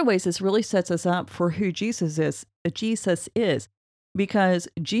in a lot of ways, this really sets us up for who Jesus is. Because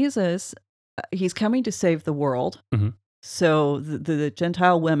Jesus, he's coming to save the world. Mm-hmm. So the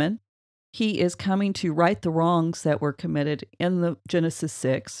Gentile women, he is coming to right the wrongs that were committed in the Genesis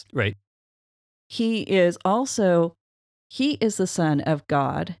 6. Right. He is the Son of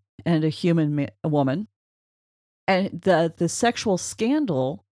God and a human woman. And the sexual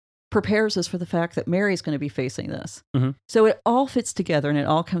scandal prepares us for the fact that Mary's going to be facing this. Mm-hmm. So it all fits together and it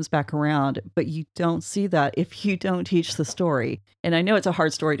all comes back around, but you don't see that if you don't teach the story. And I know it's a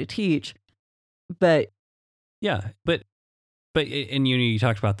hard story to teach, but... Yeah, but But and you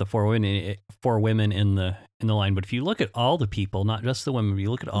talked about the four women in the line. But if you look at all the people, not just the women, but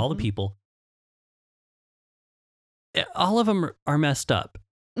you look at all the people, all of them are messed up,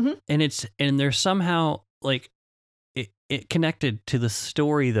 and they're somehow like it connected to the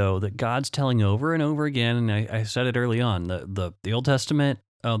story though that God's telling over and over again. And I said it early on. The Old Testament,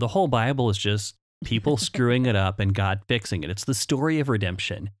 the whole Bible is just people screwing it up and God fixing it. It's the story of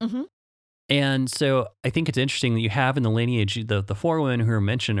redemption. And so I think it's interesting that you have in the lineage, the four women who are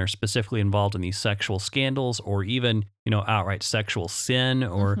mentioned are specifically involved in these sexual scandals or even, outright sexual sin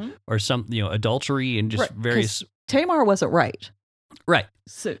or some, adultery and just various. Tamar wasn't right. Right.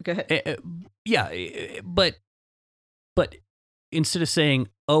 So go ahead. But instead of saying,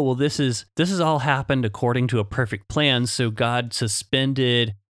 oh, well, this is all happened according to a perfect plan, so God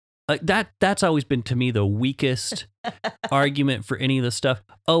suspended that's always been to me the weakest argument for any of this stuff.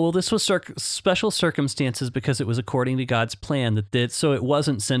 Oh, well, this was special circumstances because it was according to God's plan so it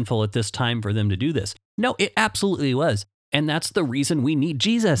wasn't sinful at this time for them to do this. No, it absolutely was. And that's the reason we need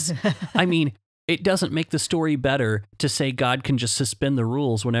Jesus. I mean, it doesn't make the story better to say God can just suspend the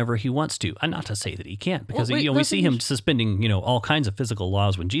rules whenever he wants to. And not to say that he can't, because we see him suspending, all kinds of physical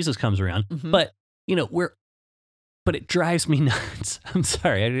laws when Jesus comes around. But, but it drives me nuts. I'm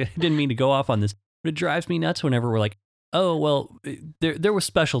sorry, I didn't mean to go off on this, but it drives me nuts whenever we're like, oh, well, there was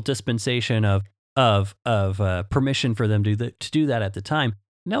special dispensation of permission for them to do that at the time.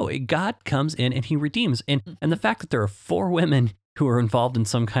 No, God comes in and he redeems. And the fact that there are four women who are involved in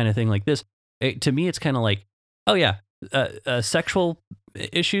some kind of thing like this, to me, it's kind of like, oh yeah, sexual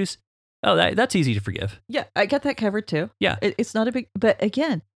issues. Oh, that's easy to forgive. Yeah, I get that covered too. Yeah. It's not a big, but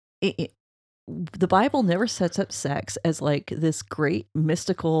again, the Bible never sets up sex as like this great,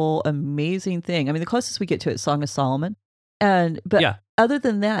 mystical, amazing thing. I mean, the closest we get to it is Song of Solomon. But other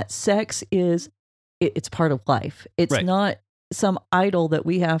than that, sex it's part of life. It's not some idol that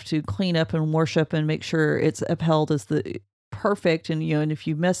we have to clean up and worship and make sure it's upheld as the perfect. And, and if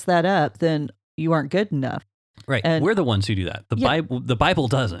you mess that up, then you aren't good enough. Right. And we're the ones who do that. The Bible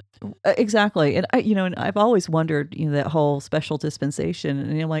doesn't. Exactly. And and I've always wondered, that whole special dispensation.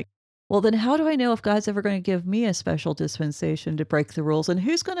 And I'm like, well, then how do I know if God's ever going to give me a special dispensation to break the rules? And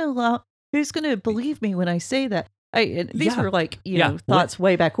who's going to believe me when I say that? These were like, thoughts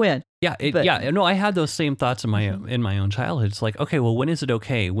way back when. Yeah. No, I had those same thoughts in my own childhood. It's like, okay, well, when is it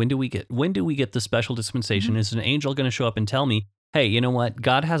okay? When do we get the special dispensation? Is an angel going to show up and tell me, hey, you know what?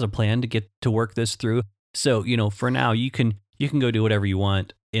 God has a plan to work this through. So, for now you can go do whatever you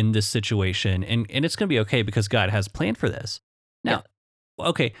want in this situation and it's going to be okay because God has a plan for this. Now,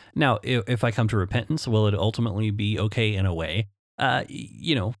 okay. Now, if I come to repentance, will it ultimately be okay in a way?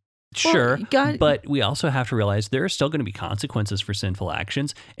 Sure. Well, but we also have to realize there are still going to be consequences for sinful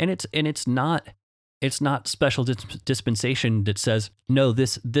actions, and it's not special dispensation that says no,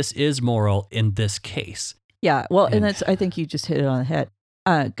 this is moral in this case. Yeah. Well, and that's, I think you just hit it on the head.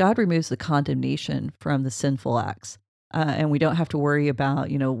 God removes the condemnation from the sinful acts, and we don't have to worry about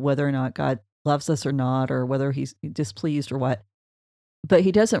whether or not God loves us or not, or whether he's displeased or what. But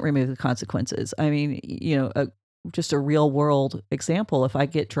he doesn't remove the consequences. I mean, just a real world example. If I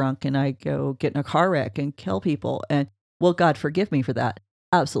get drunk and I go get in a car wreck and kill people, and will God forgive me for that?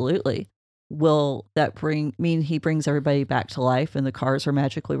 Absolutely. Will that mean he brings everybody back to life and the cars are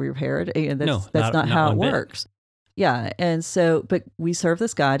magically repaired? And that's not how it works. Yeah. And so, but we serve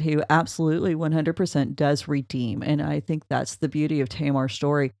this God who absolutely 100% does redeem. And I think that's the beauty of Tamar's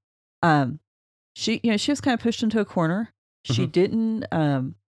story. She was kind of pushed into a corner. She didn't,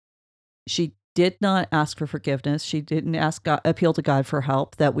 she did not ask for forgiveness. She didn't appeal to God for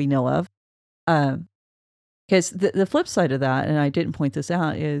help that we know of. Because the flip side of that, and I didn't point this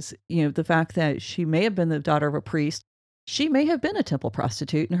out, is, the fact that she may have been the daughter of a priest. She may have been a temple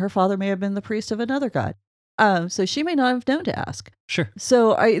prostitute and her father may have been the priest of another god. So she may not have known to ask. Sure.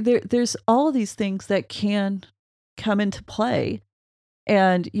 So there's all of these things that can come into play.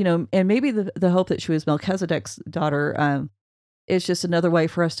 And, and maybe the hope that she was Melchizedek's daughter is just another way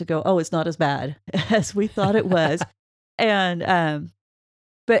for us to go, oh, it's not as bad as we thought it was. And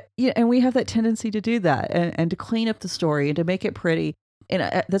we have that tendency to do that and to clean up the story and to make it pretty.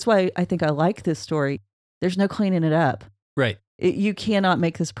 And that's why I think I like this story. There's no cleaning it up. Right. You cannot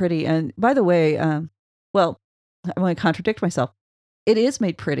make this pretty. And by the way, well, I want to contradict myself. It is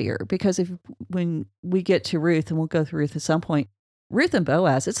made prettier because when we get to Ruth, and we'll go through Ruth at some point, Ruth and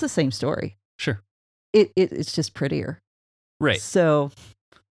Boaz, it's the same story. Sure. It's just prettier. Right. So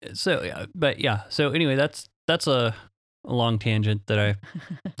yeah, but yeah. So anyway, that's a long tangent that I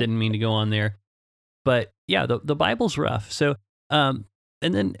didn't mean to go on there. But yeah, the Bible's rough. So and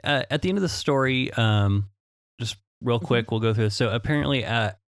then at the end of the story, just real quick. We'll go through this. So apparently,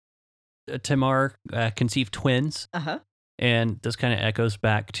 Tamar conceived twins. Uh-huh. And this kind of echoes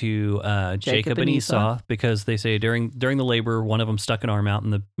back to Jacob and Esau, because they say during the labor, one of them stuck an arm out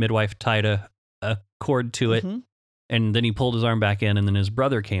and the midwife tied a cord to it. And then he pulled his arm back in, and then his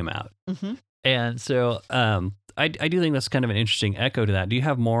brother came out. And so I do think that's kind of an interesting echo to that. Do you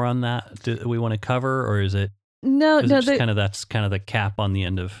have more on that that we want to cover, or is it? No, that's kind of the cap on the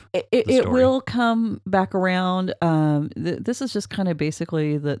end of the story? It will come back around. This is just kind of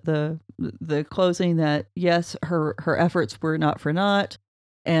basically the closing that, yes, her efforts were not for naught,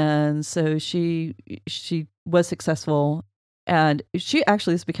 and so she was successful, and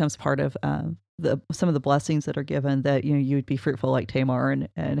this becomes part of some of the blessings that are given, that you would be fruitful like Tamar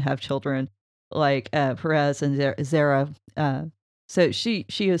and have children like Perez and Zerah. So she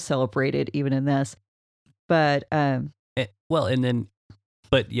is celebrated even in this. But but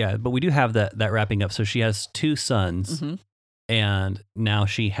we do have that wrapping up. So she has two sons, and now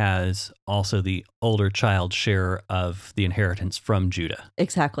she has also the older child share of the inheritance from Judah.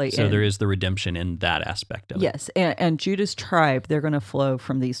 Exactly. So there is the redemption in that aspect of it. Yes, and Judah's tribe, they're going to flow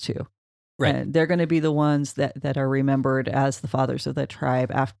from these two. Right. And they're going to be the ones that are remembered as the fathers of the tribe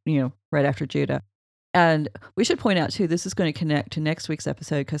after, right after Judah. And we should point out, too, this is going to connect to next week's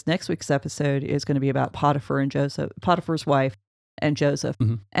episode, because next week's episode is going to be about Potiphar and Joseph, Potiphar's wife and Joseph.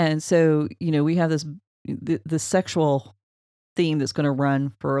 And so, we have the sexual theme that's going to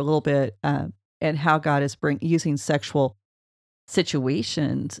run for a little bit, and how God is using sexual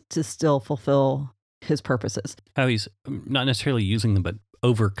situations to still fulfill his purposes. How he's not necessarily using them, but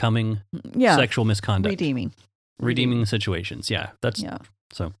overcoming sexual misconduct. Redeeming situations. Yeah.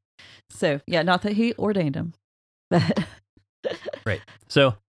 So, not that he ordained him, but. Right.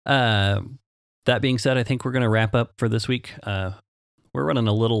 So, that being said, I think we're going to wrap up for this week. We're running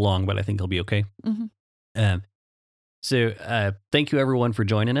a little long, but I think it'll be okay. So, thank you everyone for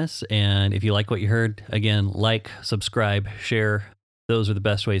joining us. And if you like what you heard, again, like, subscribe, share. Those are the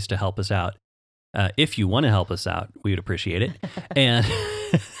best ways to help us out. If you want to help us out, we would appreciate it. And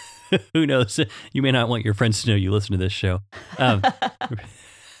who knows, you may not want your friends to know you listen to this show.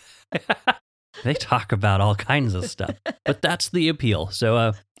 They talk about all kinds of stuff, but that's the appeal.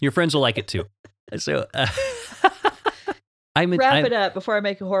 So your friends will like it too. So wrap it up before I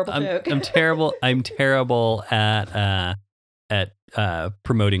make a horrible joke. I'm terrible at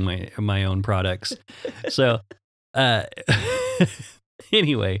promoting my own products. So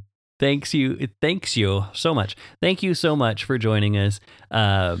anyway, thanks you so much. Thank you so much for joining us.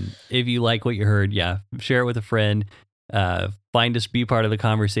 If you like what you heard, share it with a friend. Find us, be part of the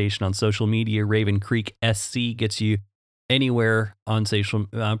conversation on social media. Raven Creek SC gets you anywhere on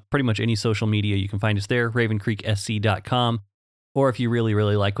pretty much any social media. You can find us there, ravencreeksc.com. Or if you really,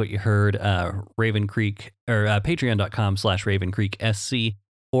 really like what you heard, Raven Creek or patreon.com/ravencreeksc,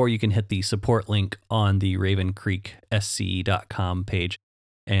 or you can hit the support link on the ravencreeksc.com page.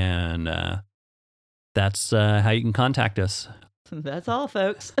 And that's how you can contact us. That's all,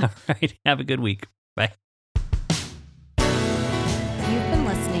 folks. All right. Have a good week. Bye. You've been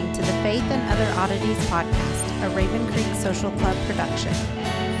listening to the Faith and Other Oddities podcast, a Raven Creek Social Club production.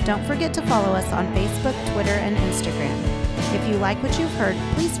 Don't forget to follow us on Facebook, Twitter, and Instagram. If you like what you've heard,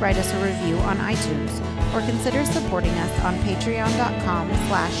 please write us a review on iTunes or consider supporting us on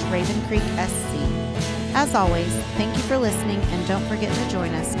patreon.com/RavenCreekSC. As always, thank you for listening, and don't forget to join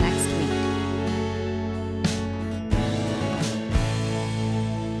us next week.